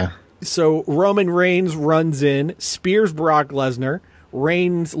 yeah. So Roman Reigns runs in, spears Brock Lesnar.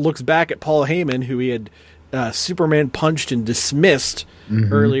 Reigns looks back at Paul Heyman, who he had Superman punched and dismissed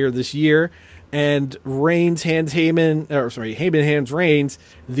earlier this year. And Heyman hands Reigns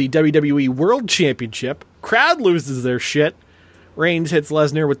the WWE World Championship. Crowd loses their shit. Reigns hits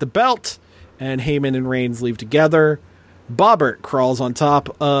Lesnar with the belt, and Heyman and Reigns leave together. Bobbert crawls on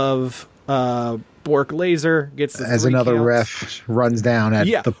top of Bork Laser, gets the as another count. Ref runs down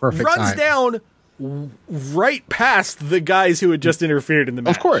at the perfect time. Runs down right past the guys who had just interfered in the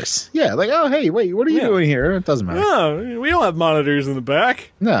match. Of course. Yeah, like, oh, hey, wait, what are you doing here? It doesn't matter. No, we don't have monitors in the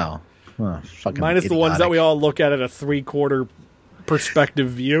back. No. Oh, minus the ones that we all look at a 3/4 perspective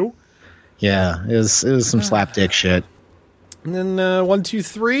view. Yeah, it was some slapdick shit. And then 1, 2,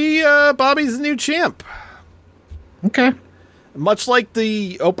 3, Bobby's the new champ. Okay. Much like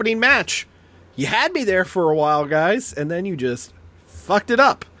the opening match. You had me there for a while, guys, and then you just fucked it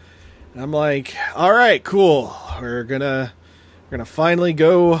up. And I'm like, all right, cool. We're gonna finally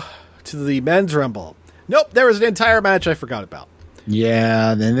go to the men's rumble. Nope, there was an entire match I forgot about.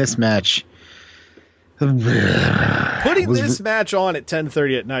 Yeah, then this match. Putting this match on at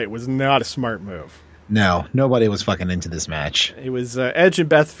 10:30 at night was not a smart move. No, nobody was fucking into this match. It was Edge and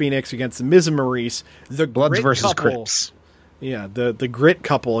Beth Phoenix against the Miz and Maurice. The Bloods versus couple, Crips. Yeah, the Grit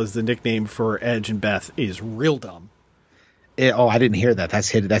couple is the nickname for Edge and Beth. Is real dumb. I didn't hear that.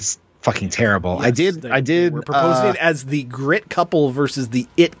 That's fucking terrible. Yes, I did. We're proposing it as the Grit couple versus the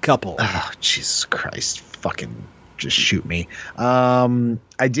It couple. Oh, Jesus Christ. Fucking just shoot me.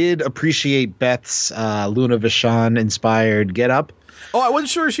 I did appreciate Beth's Luna Vachon inspired get up. Oh, I wasn't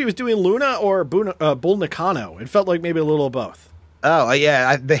sure if she was doing Luna or Bull Nakano. It felt like maybe a little of both. Oh,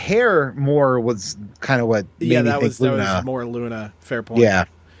 yeah. The hair more was kind of what made me think Luna. That was more Luna. Fair point. Yeah.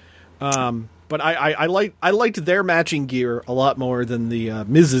 But I liked their matching gear a lot more than the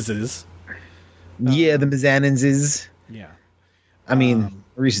Miz's. Yeah, the Mizanins'. Yeah. I mean,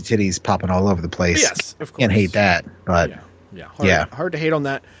 Marisa titties popping all over the place. Yes, of course. Can't hate that, but hard to hate on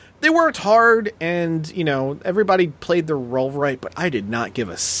that. They worked hard, and everybody played their role right, but I did not give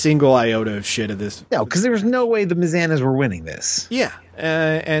a single iota of shit of this. No, because there was no way the Mizanas were winning this. Yeah,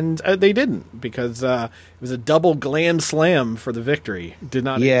 and they didn't, because it was a double glam slam for the victory. Did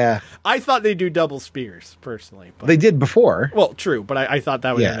not. Yeah, I thought they'd do double spears personally. But, they did before. Well, true, but I thought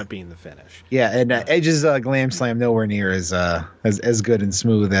that would end up being the finish. Yeah, and Edge's glam slam nowhere near as good and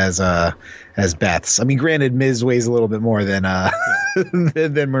smooth as Beth's. I mean, granted, Miz weighs a little bit more than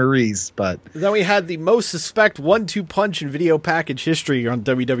than Maurice, but then we had the most suspect 1-2 punch in video package history on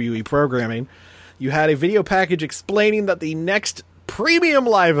WWE programming. You had a video package explaining that the next premium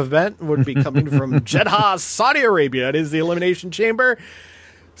live event would be coming from Jeddah, Saudi Arabia. It is the Elimination Chamber.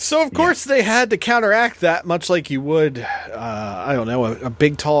 So, of course, they had to counteract that, much like you would, a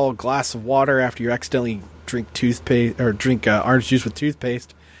big, tall glass of water after you accidentally drink toothpaste or drink orange juice with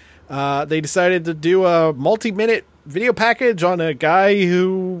toothpaste. They decided to do a multi-minute video package on a guy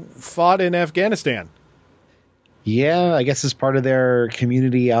who fought in Afghanistan. Yeah, I guess it's part of their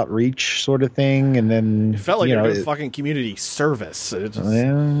community outreach sort of thing, and then it felt like a fucking community service. It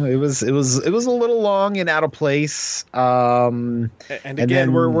was a little long and out of place. And again,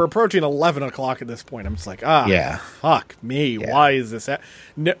 then, we're approaching 11 o'clock at this point. I'm just like, fuck me. Yeah. Why is this?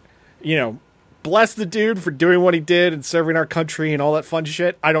 Bless the dude for doing what he did and serving our country and all that fun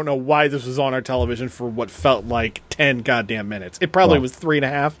shit. I don't know why this was on our television for what felt like 10 goddamn minutes. It probably was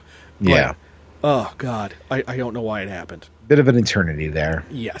 3.5. Yeah. Oh, God. I don't know why it happened. Bit of an eternity there.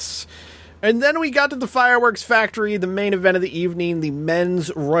 Yes. And then we got to the Fireworks Factory, the main event of the evening, the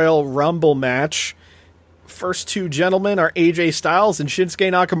Men's Royal Rumble match. first two gentlemen are AJ Styles and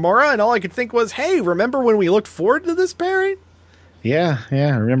Shinsuke Nakamura, and all I could think was, hey, remember when we looked forward to this pairing? Yeah. I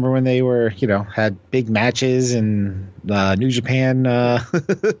remember when they were, had big matches in New Japan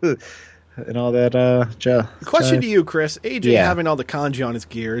and all that. Question to you, Chris. AJ having all the kanji on his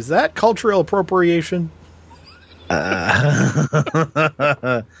gear, is that cultural appropriation?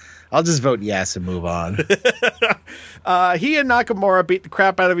 I'll just vote yes and move on. He and Nakamura beat the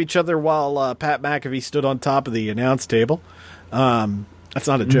crap out of each other while Pat McAfee stood on top of the announce table. That's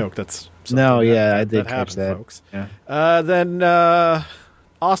not a joke. That's I did catch that. Folks. Yeah. Then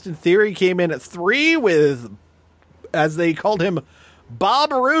Austin Theory came in at 3 with, as they called him,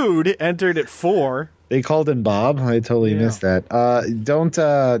 Bob Roode entered at 4. They called him Bob. I totally missed that.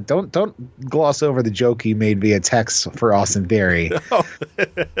 Don't gloss over the joke he made via text for Austin Theory.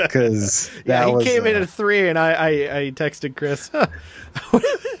 Because he came in at 3, and I texted Chris.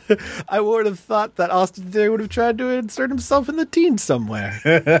 I would have thought that Austin Theory would have tried to insert himself in the teens somewhere.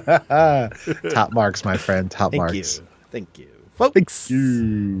 Top marks, my friend. Top marks. Thank you, folks. Thank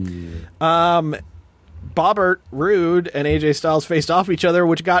you. Bobbert, Rude, and AJ Styles faced off each other,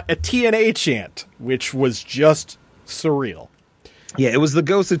 which got a TNA chant, which was just surreal. Yeah, it was the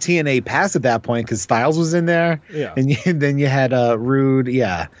ghost of TNA past at that point because Styles was in there. Yeah. And then you had Rude.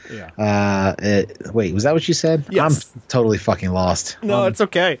 Yeah. Wait, was that what you said? Yes. I'm totally fucking lost. No, it's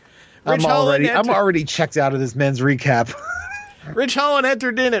okay. I'm already checked out of this men's recap. Rich Holland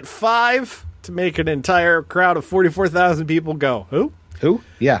entered in at 5 to make an entire crowd of 44,000 people go, Who?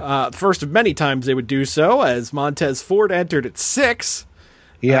 Yeah. First of many times they would do so, as Montez Ford entered at 6.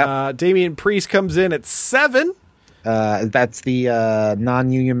 Yeah. Damian Priest comes in at 7. That's the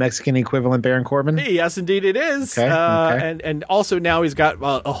non-union Mexican equivalent Baron Corbin? Yes, indeed it is. Okay. And also now he's got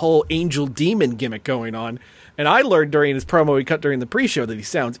a whole angel demon gimmick going on. And I learned during his promo he cut during the pre-show that he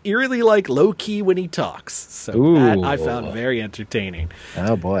sounds eerily like Low-Ki when he talks. So that I found very entertaining.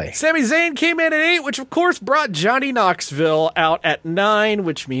 Oh, boy. Sami Zayn came in at 8, which of course brought Johnny Knoxville out at 9,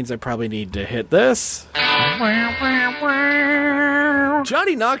 which means I probably need to hit this.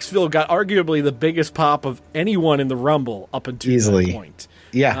 Johnny Knoxville got arguably the biggest pop of anyone in the Rumble up until that point.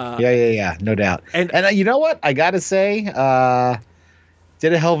 Yeah, no doubt. And you know what? I got to say, did a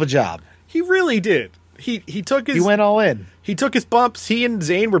hell of a job. He really did. He went all in. He took his bumps. He and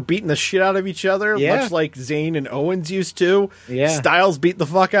Zayn were beating the shit out of each other, much like Zayn and Owens used to. Yeah. Styles beat the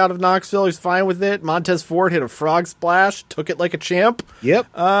fuck out of Knoxville. He's fine with it. Montez Ford hit a frog splash, took it like a champ. Yep.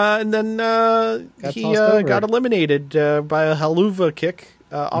 And then he got eliminated by a haluva kick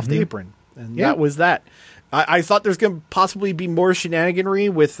off the apron. And that was that. I thought there's going to possibly be more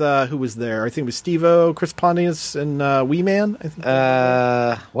shenaniganry with who was there. I think it was Steve-O, Chris Pontius, and Wee Man. I think.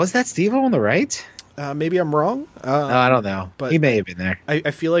 Was that Steve-O on the right? Maybe I'm wrong. I don't know, but he may have been there.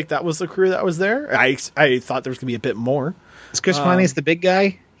 I feel like that was the crew that was there. I thought there was going to be a bit more. Is Chris Pontius the big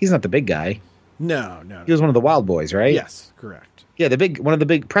guy? He's not the big guy. No. He was one of the Wild Boys, right? Yes, correct. Yeah, one of the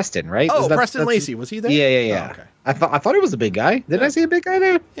the Preston, right? Oh, Preston Lacey, was he there? Yeah. Oh, okay. I thought he was the big guy. Didn't I see a big guy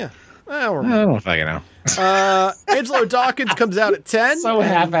there? Yeah. I don't know if I can know. Angelo Dawkins comes out at 10. So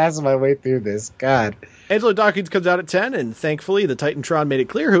half-assed my way through this. God. Angelo Dawkins comes out at 10, and thankfully the Titantron made it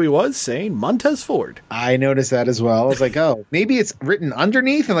clear who he was, saying Montez Ford. I noticed that as well. I was like, oh, maybe it's written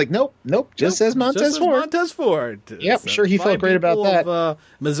underneath. And like, nope, just says Montez Ford. Montez Ford. Yep, so sure he felt great about that.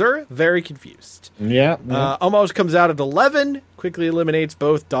 Missouri, very confused. Yeah. Omos comes out at 11, quickly eliminates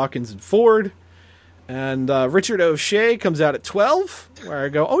both Dawkins and Ford. And Richard O'Shea comes out at 12, where I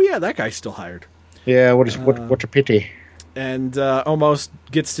go, oh yeah, that guy's still hired. Yeah, what a pity. And almost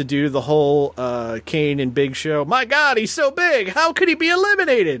gets to do the whole Kane and Big Show, my God, he's so big, how could he be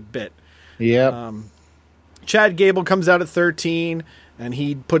eliminated bit. Yeah. Chad Gable comes out at 13, and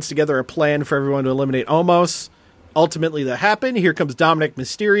he puts together a plan for everyone to eliminate Omos. Ultimately, that happened. Here comes Dominic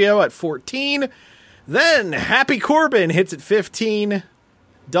Mysterio at 14. Then Happy Corbin hits at 15.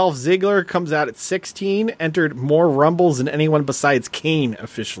 Dolph Ziggler comes out at 16, entered more Rumbles than anyone besides Kane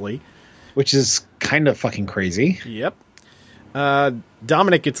officially. Which is kind of fucking crazy. Yep.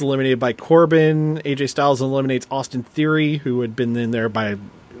 Dominic gets eliminated by Corbin. AJ Styles eliminates Austin Theory, who had been in there by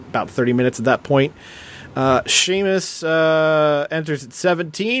about 30 minutes at that point. Sheamus enters at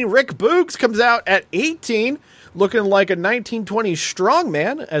 17. Rick Boogs comes out at 18, looking like a 1920s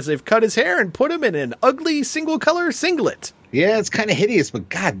strongman as they've cut his hair and put him in an ugly single-color singlet. Yeah, it's kind of hideous, but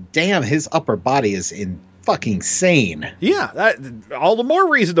god damn, his upper body is fucking insane. Yeah, all the more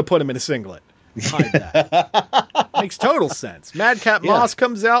reason to put him in a singlet. That. Makes total sense. Madcap Moss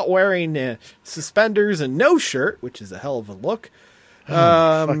comes out wearing suspenders and no shirt, which is a hell of a look.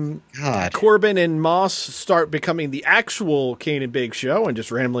 God. Corbin and Moss start becoming the actual Kane and Big Show and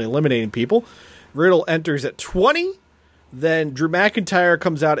just randomly eliminating people. Riddle enters at 20. Then Drew McIntyre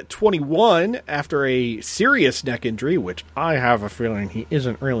comes out at 21 after a serious neck injury, which I have a feeling he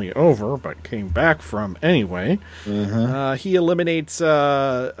isn't really over, but came back from anyway. He eliminates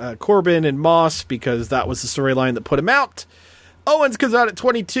Corbin and Moss because that was the storyline that put him out. Owens comes out at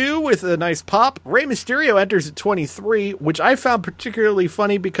 22 with a nice pop. Rey Mysterio enters at 23, which I found particularly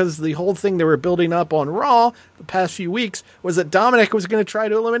funny because the whole thing they were building up on Raw the past few weeks was that Dominic was going to try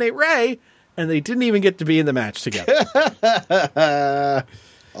to eliminate Rey, and they didn't even get to be in the match together.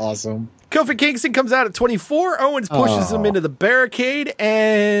 Awesome. Kofi Kingston comes out at 24. Owens pushes him into the barricade,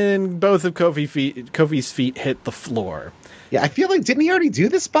 and both of Kofi's feet hit the floor. Yeah, I feel like, didn't he already do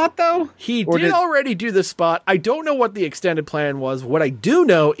this spot, though? He did already do this spot. I don't know what the extended plan was. What I do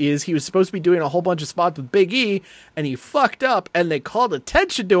know is he was supposed to be doing a whole bunch of spots with Big E, and he fucked up, and they called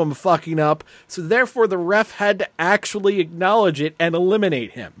attention to him fucking up, so therefore the ref had to actually acknowledge it and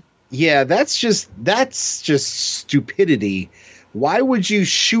eliminate him. Yeah, that's just stupidity. Why would you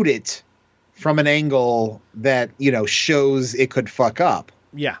shoot it from an angle that, shows it could fuck up?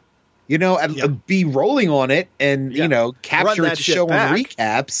 Yeah. Be rolling on it and, capture it to show on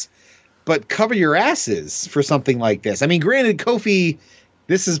recaps, but cover your asses for something like this. I mean, granted, Kofi,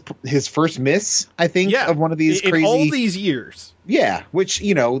 this is his first miss, I think, of one of these crazy... in all these years. Yeah, which,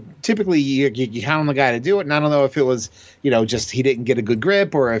 typically you count on the guy to do it, and I don't know if it was, just he didn't get a good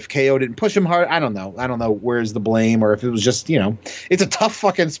grip, or if KO didn't push him hard. I don't know where's the blame, or if it was just, it's a tough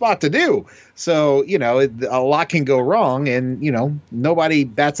fucking spot to do. So, a lot can go wrong, and, nobody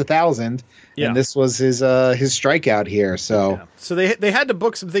bats 1,000, and this was his strikeout here. So So they had to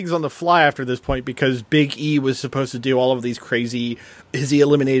book some things on the fly after this point, because Big E was supposed to do all of these crazy, is he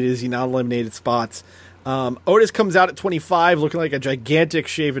eliminated, is he not eliminated spots. Otis comes out at 25 looking like a gigantic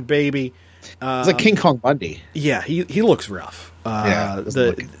shaven baby. It's like King Kong Bundy. Yeah, he looks rough.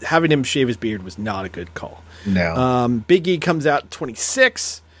 Having him shave his beard was not a good call. No. Big E comes out at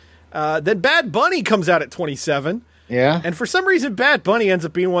 26. Then Bad Bunny comes out at 27. Yeah. And for some reason, Bad Bunny ends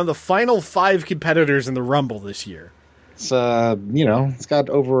up being one of the final 5 competitors in the Rumble this year. It's, it's got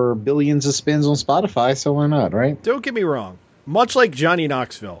over billions of spins on Spotify, so why not, right? Don't get me wrong. Much like Johnny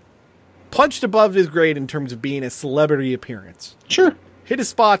Knoxville. Punched above his grade in terms of being a celebrity appearance. Sure. Hit his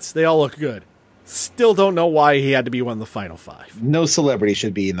spots, they all look good. Still don't know why he had to be one of the final 5. No celebrity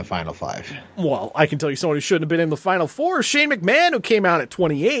should be in the final 5. Well, I can tell you someone who shouldn't have been in the final 4. Shane McMahon, who came out at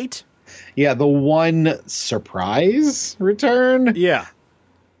 28. Yeah, the one surprise return? Yeah.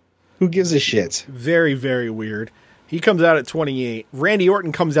 Who gives a shit? Very, very weird. He comes out at 28. Randy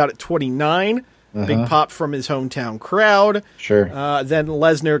Orton comes out at 29. Big pop from his hometown crowd. Sure. Then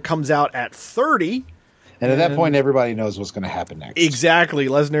Lesnar comes out at 30. And at that point, everybody knows what's going to happen next. Exactly.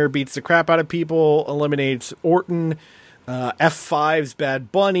 Lesnar beats the crap out of people, eliminates Orton. F5's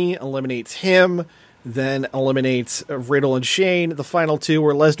Bad Bunny eliminates him. Then eliminates Riddle and Shane. The final 2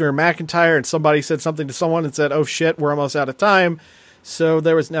 were Lesnar and McIntyre. And somebody said something to someone and said, oh shit, we're almost out of time. So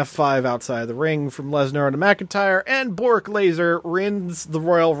there was an F5 outside the ring from Lesnar and McIntyre. And Bork Laser wins the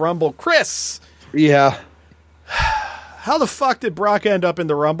Royal Rumble. Chris! Yeah. How the fuck did Brock end up in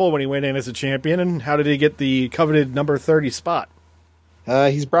the Rumble when he went in as a champion, and how did he get the coveted number 30 spot?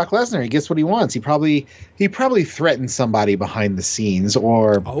 He's Brock Lesnar. He gets what he wants. He probably threatened somebody behind the scenes,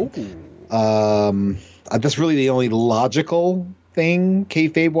 or that's really the only logical thing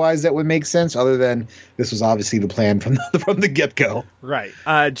kayfabe wise that would make sense. Other than this was obviously the plan from the get go. Right.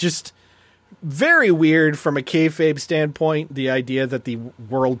 Just very weird from a kayfabe standpoint. The idea that the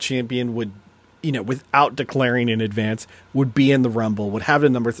world champion would, without declaring in advance, would be in the Rumble, would have the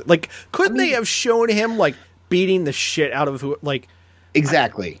number. Couldn't they have shown him beating the shit out of who?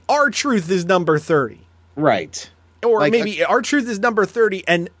 Exactly. R-Truth is number 30, right? Or maybe R-Truth is number 30,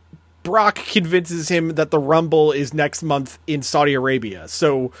 and Brock convinces him that the Rumble is next month in Saudi Arabia.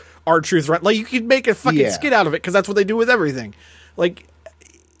 So R-Truth, you could make a fucking skit out of it because that's what they do with everything.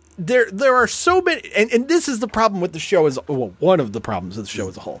 There are so many, and this is the problem with the show one of the problems of the show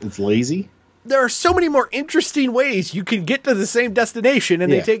as a whole. It's lazy. There are so many more interesting ways you can get to the same destination,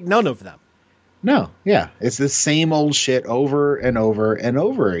 and they take none of them. No, yeah. It's the same old shit over and over and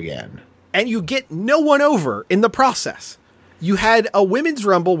over again. And you get no one over in the process. You had a women's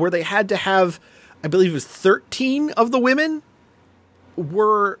Rumble where they had to have, I believe it was 13 of the women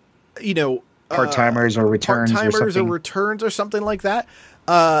were, part-timers or returns or something like that.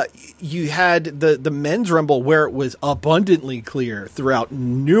 You had the men's Rumble where it was abundantly clear throughout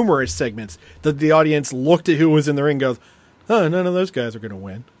numerous segments that the audience looked at who was in the ring and goes, oh, none of those guys are going to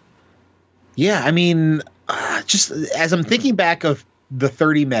win. Yeah, I mean, just as I'm thinking back of the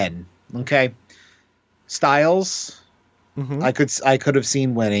 30 men, okay, Styles, I could have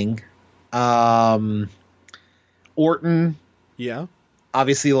seen winning. Orton. Yeah.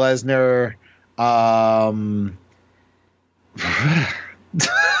 Obviously Lesnar.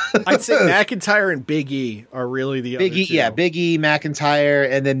 I'd say McIntyre and Big E are really the other two. Yeah, Big E, McIntyre,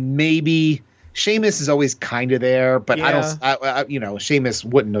 and then maybe Sheamus is always kind of there, but I Sheamus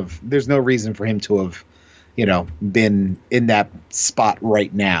wouldn't have. There's no reason for him to have, been in that spot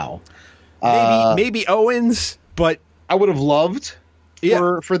right now. Maybe Owens, but I would have loved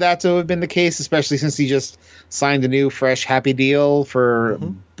for that to have been the case, especially since he just signed a new, fresh, happy deal for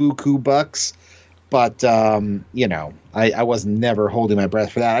buku bucks. But I was never holding my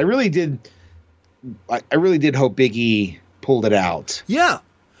breath for that. I really did hope Big E pulled it out. Yeah,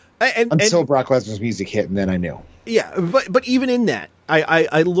 until Brock Lesnar's music hit, and then I knew. Yeah, but even in that,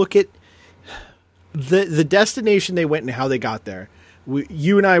 I look at the destination they went and how they got there.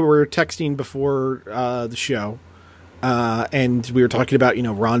 You and I were texting before the show, and we were talking about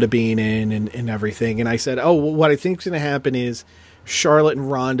Ronda being in and everything. And I said, what I think is going to happen is Charlotte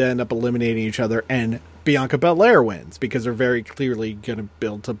and Ronda end up eliminating each other, and Bianca Belair wins because they're very clearly going to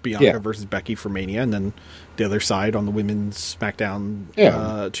build to Bianca versus Becky for Mania, and then the other side on the women's SmackDown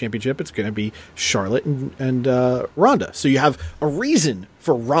championship, it's going to be Charlotte and Ronda. So you have a reason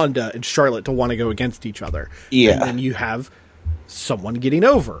for Ronda and Charlotte to want to go against each other. Yeah, and then you have someone getting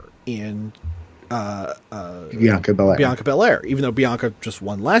over in Bianca Belair. Even though Bianca just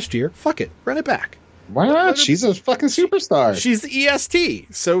won last year, fuck it, run it back. Why not? She's a fucking superstar. She's the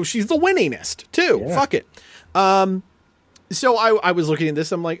EST, so she's the winningest too. Yeah. Fuck it. So I was looking at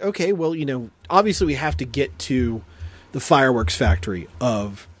this. I'm like, okay, well, obviously we have to get to the fireworks factory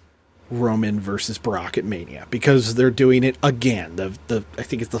of Roman versus Brock at Mania because they're doing it again. I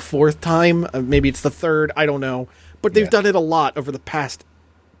think it's the fourth time. Maybe it's the third. I don't know, but they've done it a lot over the past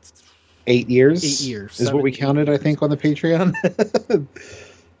 8 years. 8 years is what we counted, I think, on the Patreon.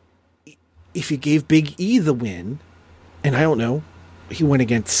 If you gave Big E the win, and I don't know, he went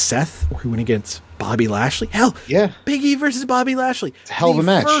against Seth or he went against Bobby Lashley. Hell, yeah, Big E versus Bobby Lashley. It's a hell of a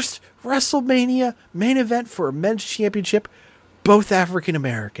match. First WrestleMania main event for a men's championship, both African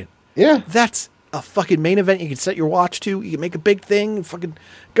American. Yeah, that's a fucking main event you can set your watch to. You can make a big thing and fucking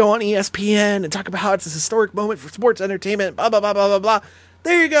go on ESPN and talk about how it's a historic moment for sports entertainment. Blah blah blah blah blah blah.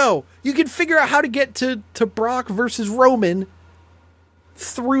 There you go. You can figure out how to get to Brock versus Roman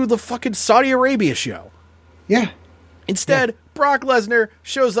through the fucking Saudi Arabia show. Yeah. Instead, Brock Lesnar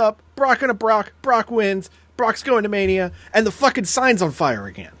shows up, Brock wins, Brock's going to Mania, and the fucking sign's on fire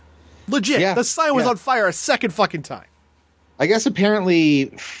again. Legit. The sign was on fire a second fucking time. I guess apparently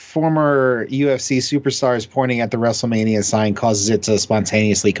former UFC superstars pointing at the WrestleMania sign causes it to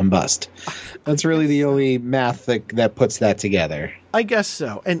spontaneously combust. That's really the only math that puts that together. I guess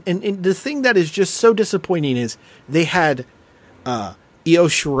so. And the thing that is just so disappointing is they had Io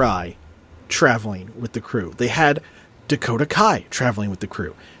Shirai traveling with the crew. They had Dakota Kai traveling with the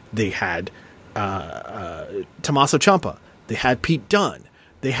crew. They had Tommaso Ciampa. They had Pete Dunne.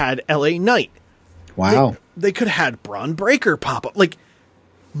 They had LA Knight. Wow. They could have had Braun Breaker pop up. Like,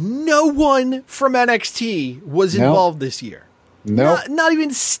 no one from NXT was involved this year. No. Not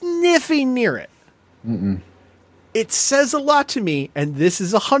even sniffing near it. Mm-mm. It says a lot to me, and this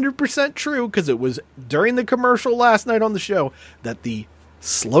is 100% true, because it was during the commercial last night on the show, that the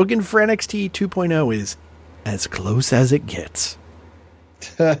slogan for NXT 2.0 is, as close as it gets.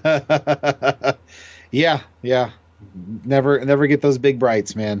 Yeah. Never get those big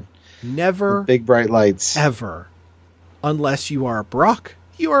brights, man. Never. Big bright lights. Ever. Unless you are Brock,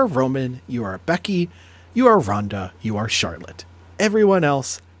 you are Roman, you are Becky, you are Ronda, you are Charlotte. Everyone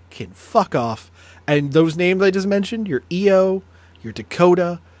else can fuck off. And those names I just mentioned, your Io, your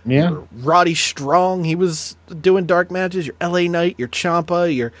Dakota, your Roddy Strong, he was doing dark matches, your LA Knight, your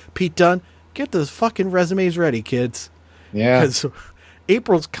Ciampa, your Pete Dunne. Get those fucking resumes ready, kids. Yeah. Because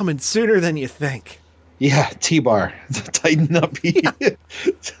April's coming sooner than you think. Yeah, T-bar. Tighten up.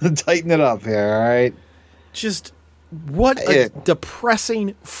 Tighten it up here, all right? Just what a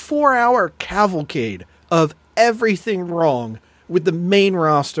depressing 4-hour cavalcade of everything wrong with the main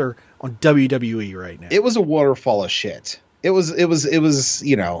roster on WWE right now. It was a waterfall of shit. It was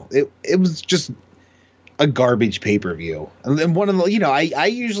just a garbage pay-per-view. And one of the, I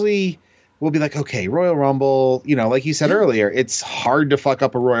usually will be like, okay, Royal Rumble, like you said earlier, it's hard to fuck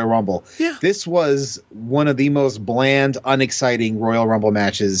up a Royal Rumble. Yeah. This was one of the most bland, unexciting Royal Rumble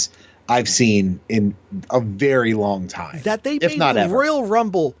matches I've seen in a very long time. That they made the Royal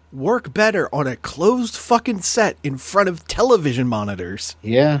Rumble work better on a closed fucking set in front of television monitors.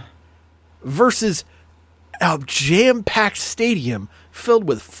 Yeah. Versus a jam-packed stadium filled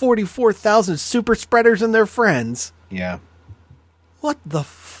with 44,000 super spreaders and their friends. Yeah. What the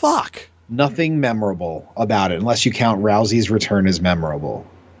fuck? Nothing memorable about it, unless you count Rousey's return as memorable.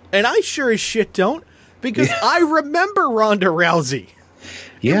 And I sure as shit don't, because I remember Ronda Rousey.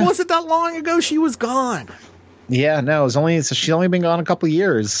 Yeah. It wasn't that long ago she was gone. Yeah, no, she's only been gone a couple of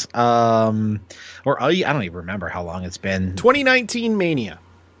years. I don't even remember how long it's been. 2019 Mania.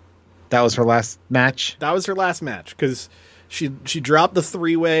 That was her last match? That was her last match, because she dropped the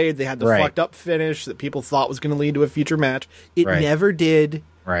three-way. They had the fucked up finish that people thought was going to lead to a future match. It never did.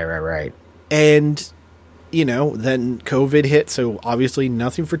 Right. And, then COVID hit, so obviously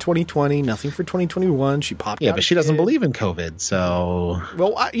nothing for 2020, nothing for 2021. She popped out. Yeah, but she doesn't believe in COVID, so...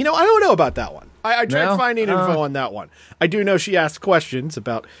 Well, I don't know about that one. I tried finding info on that one. I do know she asked questions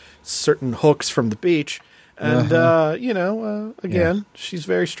about certain hooks from the beach, and, again, she's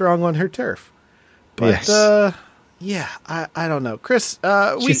very strong on her turf. But, I don't know. Chris,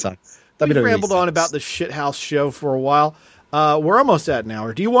 she sucks. We rambled on about the shithouse show for a while. We're almost at an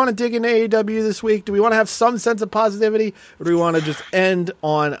hour. Do you want to dig into AEW this week? Do we want to have some sense of positivity? Or do we want to just end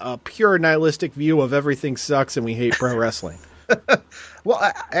on a pure nihilistic view of everything sucks and we hate pro wrestling? Well,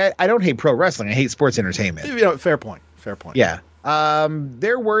 I don't hate pro wrestling. I hate sports entertainment. Fair point. Yeah.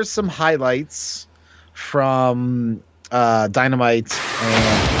 There were some highlights from Dynamite.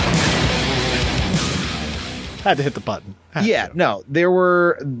 Had to hit the button.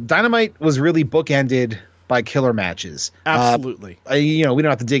 Dynamite was really bookended by killer matches. Absolutely. We don't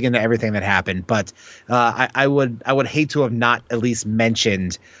have to dig into everything that happened, but I would hate to have not at least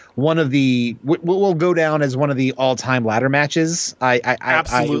mentioned one of the will go down as one of the all-time ladder matches.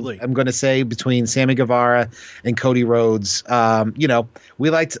 Absolutely. I'm going to say between Sammy Guevara and Cody Rhodes. We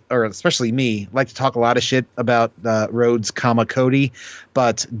liked, or especially me, like to talk a lot of shit about Rhodes, Cody,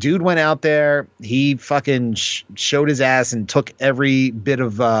 but dude went out there. He fucking showed his ass and took every bit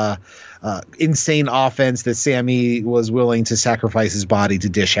of insane offense that Sammy was willing to sacrifice his body to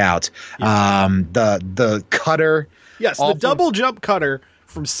dish out. Yeah. The cutter. Yes, the double jump cutter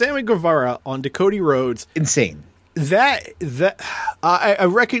from Sammy Guevara onto Cody Rhodes. Insane. That I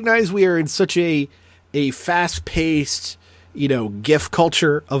recognize we are in such a fast-paced, GIF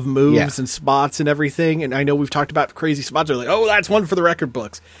culture of moves and spots and everything. And I know we've talked about crazy spots. They're like, oh, that's one for the record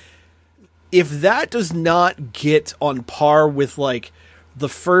books. If that does not get on par with like the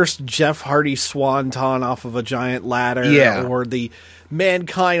first Jeff Hardy swanton off of a giant ladder, or the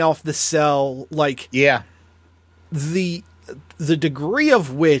Mankind off the cell, the degree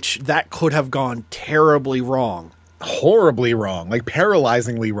of which that could have gone terribly wrong. Horribly wrong, like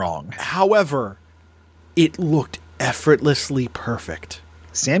paralyzingly wrong. However, it looked effortlessly perfect.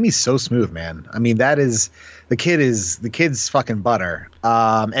 Sammy's so smooth, man. I mean, the kid's fucking butter.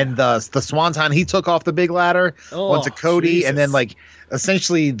 And the swanton he took off the big ladder onto Cody, Jesus. And then like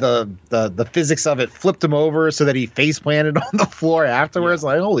essentially the physics of it flipped him over so that he face planted on the floor afterwards.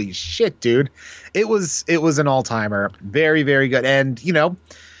 Like, holy shit, dude. It was an all-timer. Very, very good. And,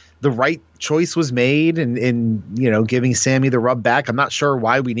 the right choice was made in giving Sammy the rub back. I'm not sure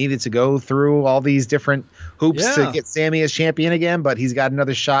why we needed to go through all these different hoops to get Sammy as champion again, but he's got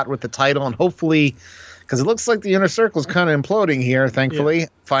another shot with the title, and hopefully, because it looks like the Inner Circle is kind of imploding here, thankfully,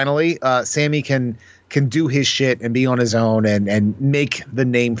 finally, Sammy can do his shit and be on his own and make the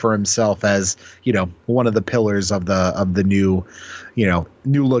name for himself as, one of the pillars of the new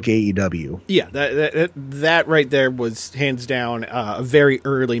look AEW. Yeah, that right there was hands down a very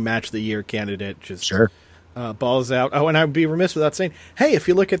early match of the year candidate. Just sure. Balls out. Oh, and I'd be remiss without saying, hey, if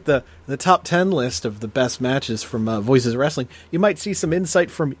you look at the top 10 list of the best matches from Voices of Wrestling, you might see some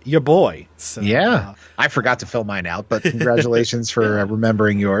insight from your boy. So, yeah, I forgot to fill mine out, but congratulations for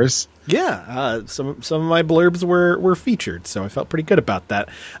remembering yours. Yeah, some of my blurbs were featured, so I felt pretty good about that.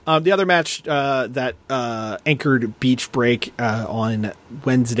 The other match that anchored Beach Break on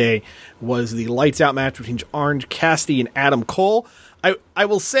Wednesday was the Lights Out match between Orange Cassidy and Adam Cole. I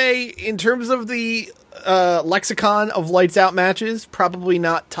will say, in terms of the lexicon of Lights Out matches, probably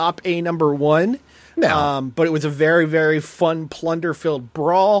not top A number one. No. But it was a very, very fun plunder-filled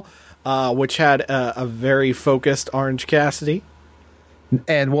brawl, which had a very focused Orange Cassidy.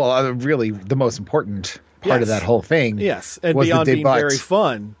 And, well, really, the most important part of that whole thing. Yes, and was beyond being very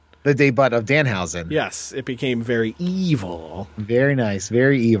fun. The debut of Danhausen. Yes, it became very evil. Very nice,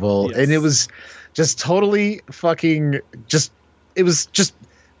 very evil. Yes. And it was just totally fucking it was just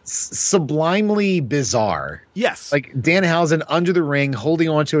sublimely bizarre. Yes. Like Danhausen under the ring holding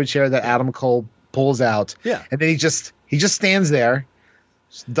onto a chair that Adam Cole pulls out. Yeah. And then he just stands there,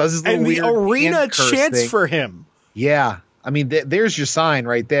 does his little and weird the arena chants thing. For him. Yeah. I mean, there's your sign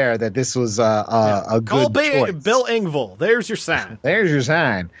right there that this was a good choice. Bill Engvall. There's your sign. There's your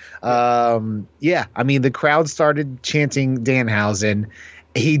sign. Yeah. I mean, the crowd started chanting Danhausen,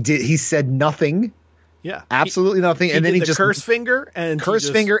 He said nothing. Yeah, absolutely nothing. And then he just curse finger and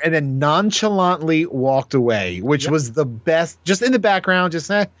then nonchalantly walked away, which was the best. Just in the background,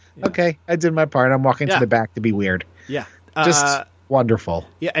 okay, I did my part. I'm walking to the back to be weird. Yeah, just wonderful.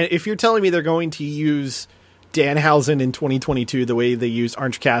 Yeah, and if you're telling me they're going to use Danhausen in 2022 the way they used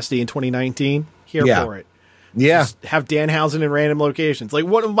Orange Cassidy in 2019, here for it. Yeah, just have Danhausen in random locations. Like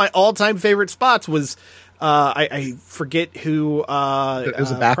one of my all-time favorite spots was. I forget who. It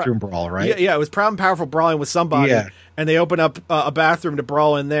was a bathroom brawl, right? Yeah, it was Proud and Powerful brawling with somebody, and they open up a bathroom to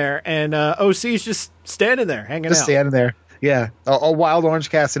brawl in there, and OC's just standing there, hanging out. Just standing there. Yeah, a wild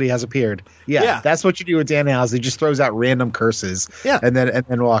Orange Cassidy has appeared. Yeah, that's what you do with Danhausen. He just throws out random curses, and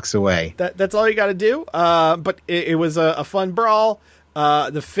then walks away. That's all you got to do. But it was a fun brawl.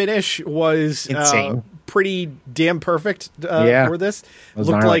 The finish was pretty damn perfect for this. Looked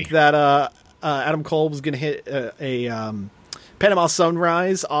gnarly. Like that. Adam Cole was going to hit a Panama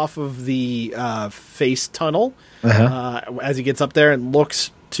Sunrise off of the face tunnel as he gets up there and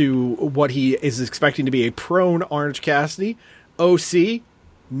looks to what he is expecting to be a prone Orange Cassidy. OC,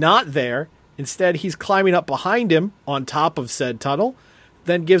 not there. Instead, he's climbing up behind him on top of said tunnel,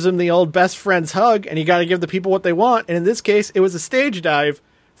 then gives him the old best friend's hug, and you got to give the people what they want. And in this case, it was a stage dive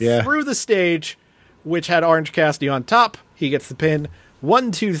through the stage, which had Orange Cassidy on top. He gets the pin.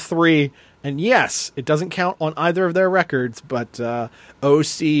 1, 2, 3. And yes, it doesn't count on either of their records, but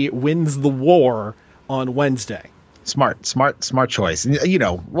OC wins the war on Wednesday. Smart choice. And,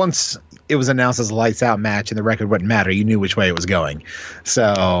 once it was announced as a lights out match and the record wouldn't matter, you knew which way it was going.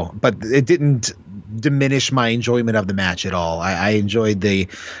 So, but it didn't diminish my enjoyment of the match at all. I enjoyed the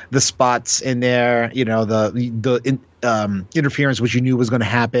spots in there. The interference, which you knew was going to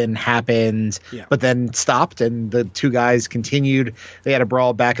happened, but then stopped, and the two guys continued. They had a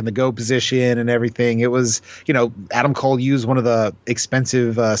brawl back in the go position and everything. It was, Adam Cole used one of the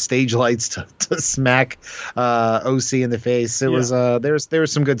expensive stage lights to smack OC in the face. It was there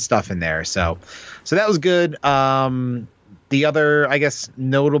was some good stuff in there. So that was good. The other, I guess,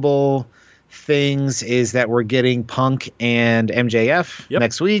 notable things is that we're getting Punk and MJF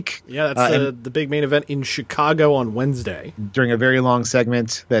next week. Yeah, that's the big main event in Chicago on Wednesday. During a very long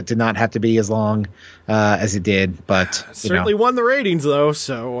segment that did not have to be as long as it did, but certainly won the ratings though.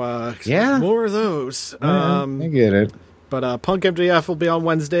 So more of those. I get it. But Punk MJF will be on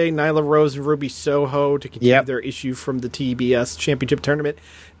Wednesday. Nyla Rose and Ruby Soho to continue their issue from the TBS Championship Tournament.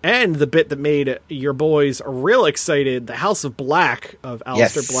 And the bit that made your boys real excited, the House of Black of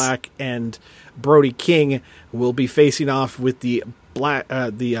Aleister Black and Brody King will be facing off with the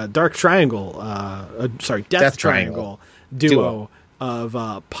Dark Triangle, Death Triangle duo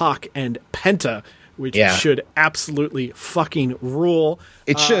of Pac and Penta, which should absolutely fucking rule.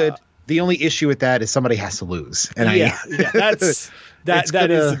 It should. The only issue with that is somebody has to lose, and that is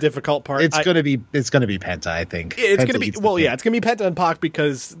the difficult part. It's going to be Penta, I think. It's going to be it's going to be Penta and Pac,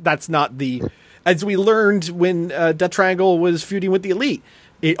 because that's not as we learned when Death Triangle was feuding with the Elite.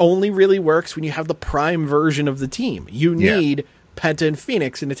 It only really works when you have the prime version of the team. You need Penta and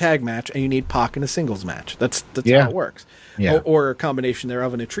Phoenix in a tag match, and you need Pac in a singles match. That's how it works. Yeah. Or a combination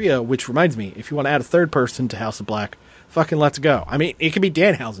thereof in a trio. Which reminds me, if you want to add a third person to House of Black, fucking let's go. I mean, it could be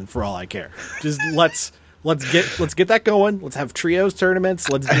Danhausen for all I care. Just let's get that going. Let's have trios tournaments.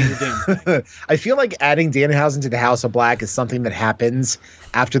 Let's do the damn thing. I feel like adding Danhausen to the House of Black is something that happens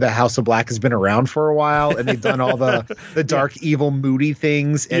after the House of Black has been around for a while and they've done all the dark, evil, moody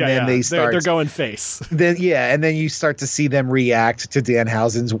things, and then they start. They're going face. Then and then you start to see them react to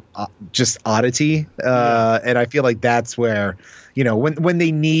Danhausen's just oddity, and I feel like that's where when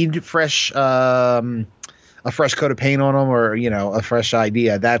they need a fresh coat of paint on them, or a fresh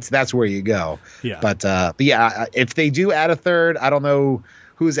idea, that's where you go. But if they do add a third, I don't know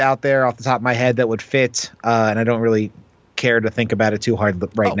who's out there off the top of my head that would fit, and I don't really care to think about it too hard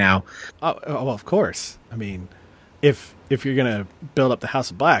right now. Well, of course. I mean, if you're gonna build up the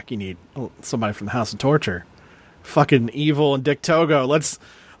House of Black, you need somebody from the House of Torture. Fucking Evil and Dick Togo. Let's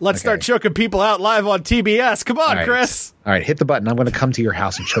start choking people out live on TBS. Come on, Chris. All right, hit the button. I'm going to come to your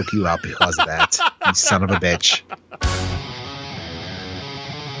house and choke you out because of that. You son of a bitch.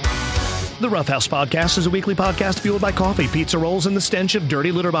 The Rough House Podcast is a weekly podcast fueled by coffee, pizza rolls, and the stench of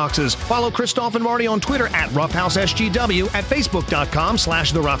dirty litter boxes. Follow Christoph and Marty on Twitter at RoughHouseSGW, at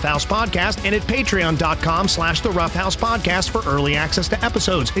Facebook.com/The Rough House Podcast, and at Patreon.com/The Rough House Podcast for early access to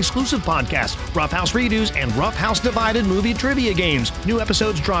episodes, exclusive podcasts, Rough House redos, and Rough House Divided movie trivia games. New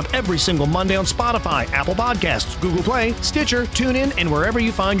episodes drop every single Monday on Spotify, Apple Podcasts, Google Play, Stitcher, TuneIn, and wherever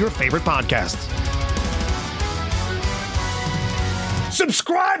you find your favorite podcasts.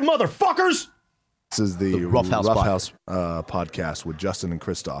 Subscribe, motherfuckers! This is the Rough House podcast with Justin and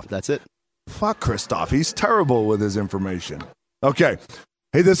Christoph. That's it. Fuck Christoph. He's terrible with his information. Okay.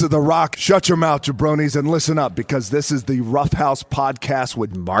 Hey, this is The Rock. Shut your mouth, jabronis, and listen up, because this is the Rough House podcast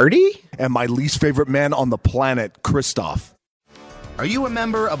with Marty and my least favorite man on the planet, Christoph. Are you a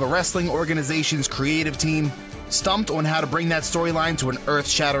member of a wrestling organization's creative team? Stumped on how to bring that storyline to an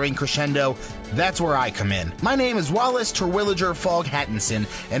earth-shattering crescendo? That's where I come in. My name is Wallace Terwilliger Fogg Hattinson,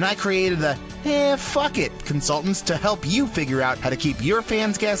 and I created the fuck it consultants to help you figure out how to keep your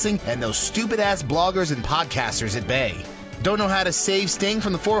fans guessing and those stupid-ass bloggers and podcasters at bay. Don't know how to save Sting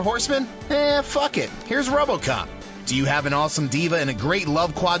from the Four Horsemen? Fuck it. Here's RoboCop. Do you have an awesome diva and a great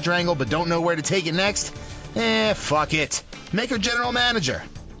love quadrangle but don't know where to take it next? Fuck it. Make her general manager.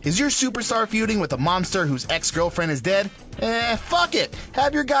 Is your superstar feuding with a monster whose ex-girlfriend is dead? Fuck it.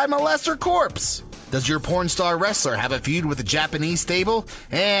 Have your guy molest her corpse. Does your porn star wrestler have a feud with a Japanese stable?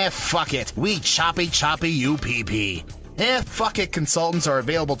 Fuck it. We choppy UPP. Fuck it consultants are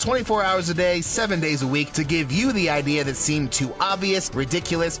available 24 hours a day, 7 days a week to give you the idea that seemed too obvious,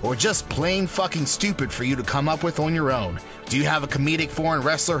 ridiculous, or just plain fucking stupid for you to come up with on your own. Do you have a comedic foreign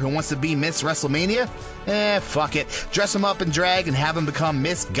wrestler who wants to be Miss WrestleMania? Fuck it. Dress him up in drag and have him become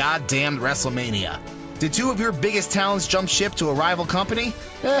Miss Goddamned WrestleMania. Did two of your biggest talents jump ship to a rival company?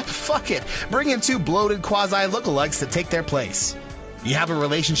 Fuck it. Bring in two bloated quasi-lookalikes to take their place. You have a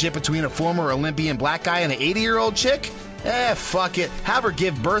relationship between a former Olympian black guy and an 80-year-old chick? Fuck it. Have her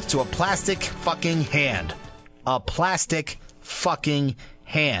give birth to a plastic fucking hand. A plastic fucking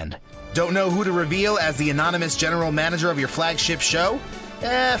hand. Don't know who to reveal as the anonymous general manager of your flagship show?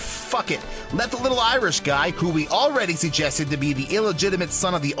 Fuck it. Let the little Irish guy, who we already suggested to be the illegitimate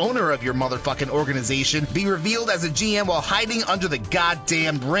son of the owner of your motherfucking organization, be revealed as a GM while hiding under the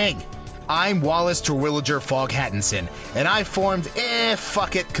goddamn ring. I'm Wallace Terwilliger Fogg Hattinson, and I formed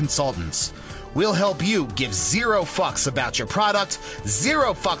Fuck It Consultants. We'll help you give zero fucks about your product,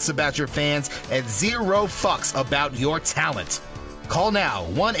 zero fucks about your fans, and zero fucks about your talent. Call now,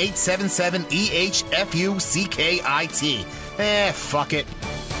 1-877-EHFUCKIT. Fuck it.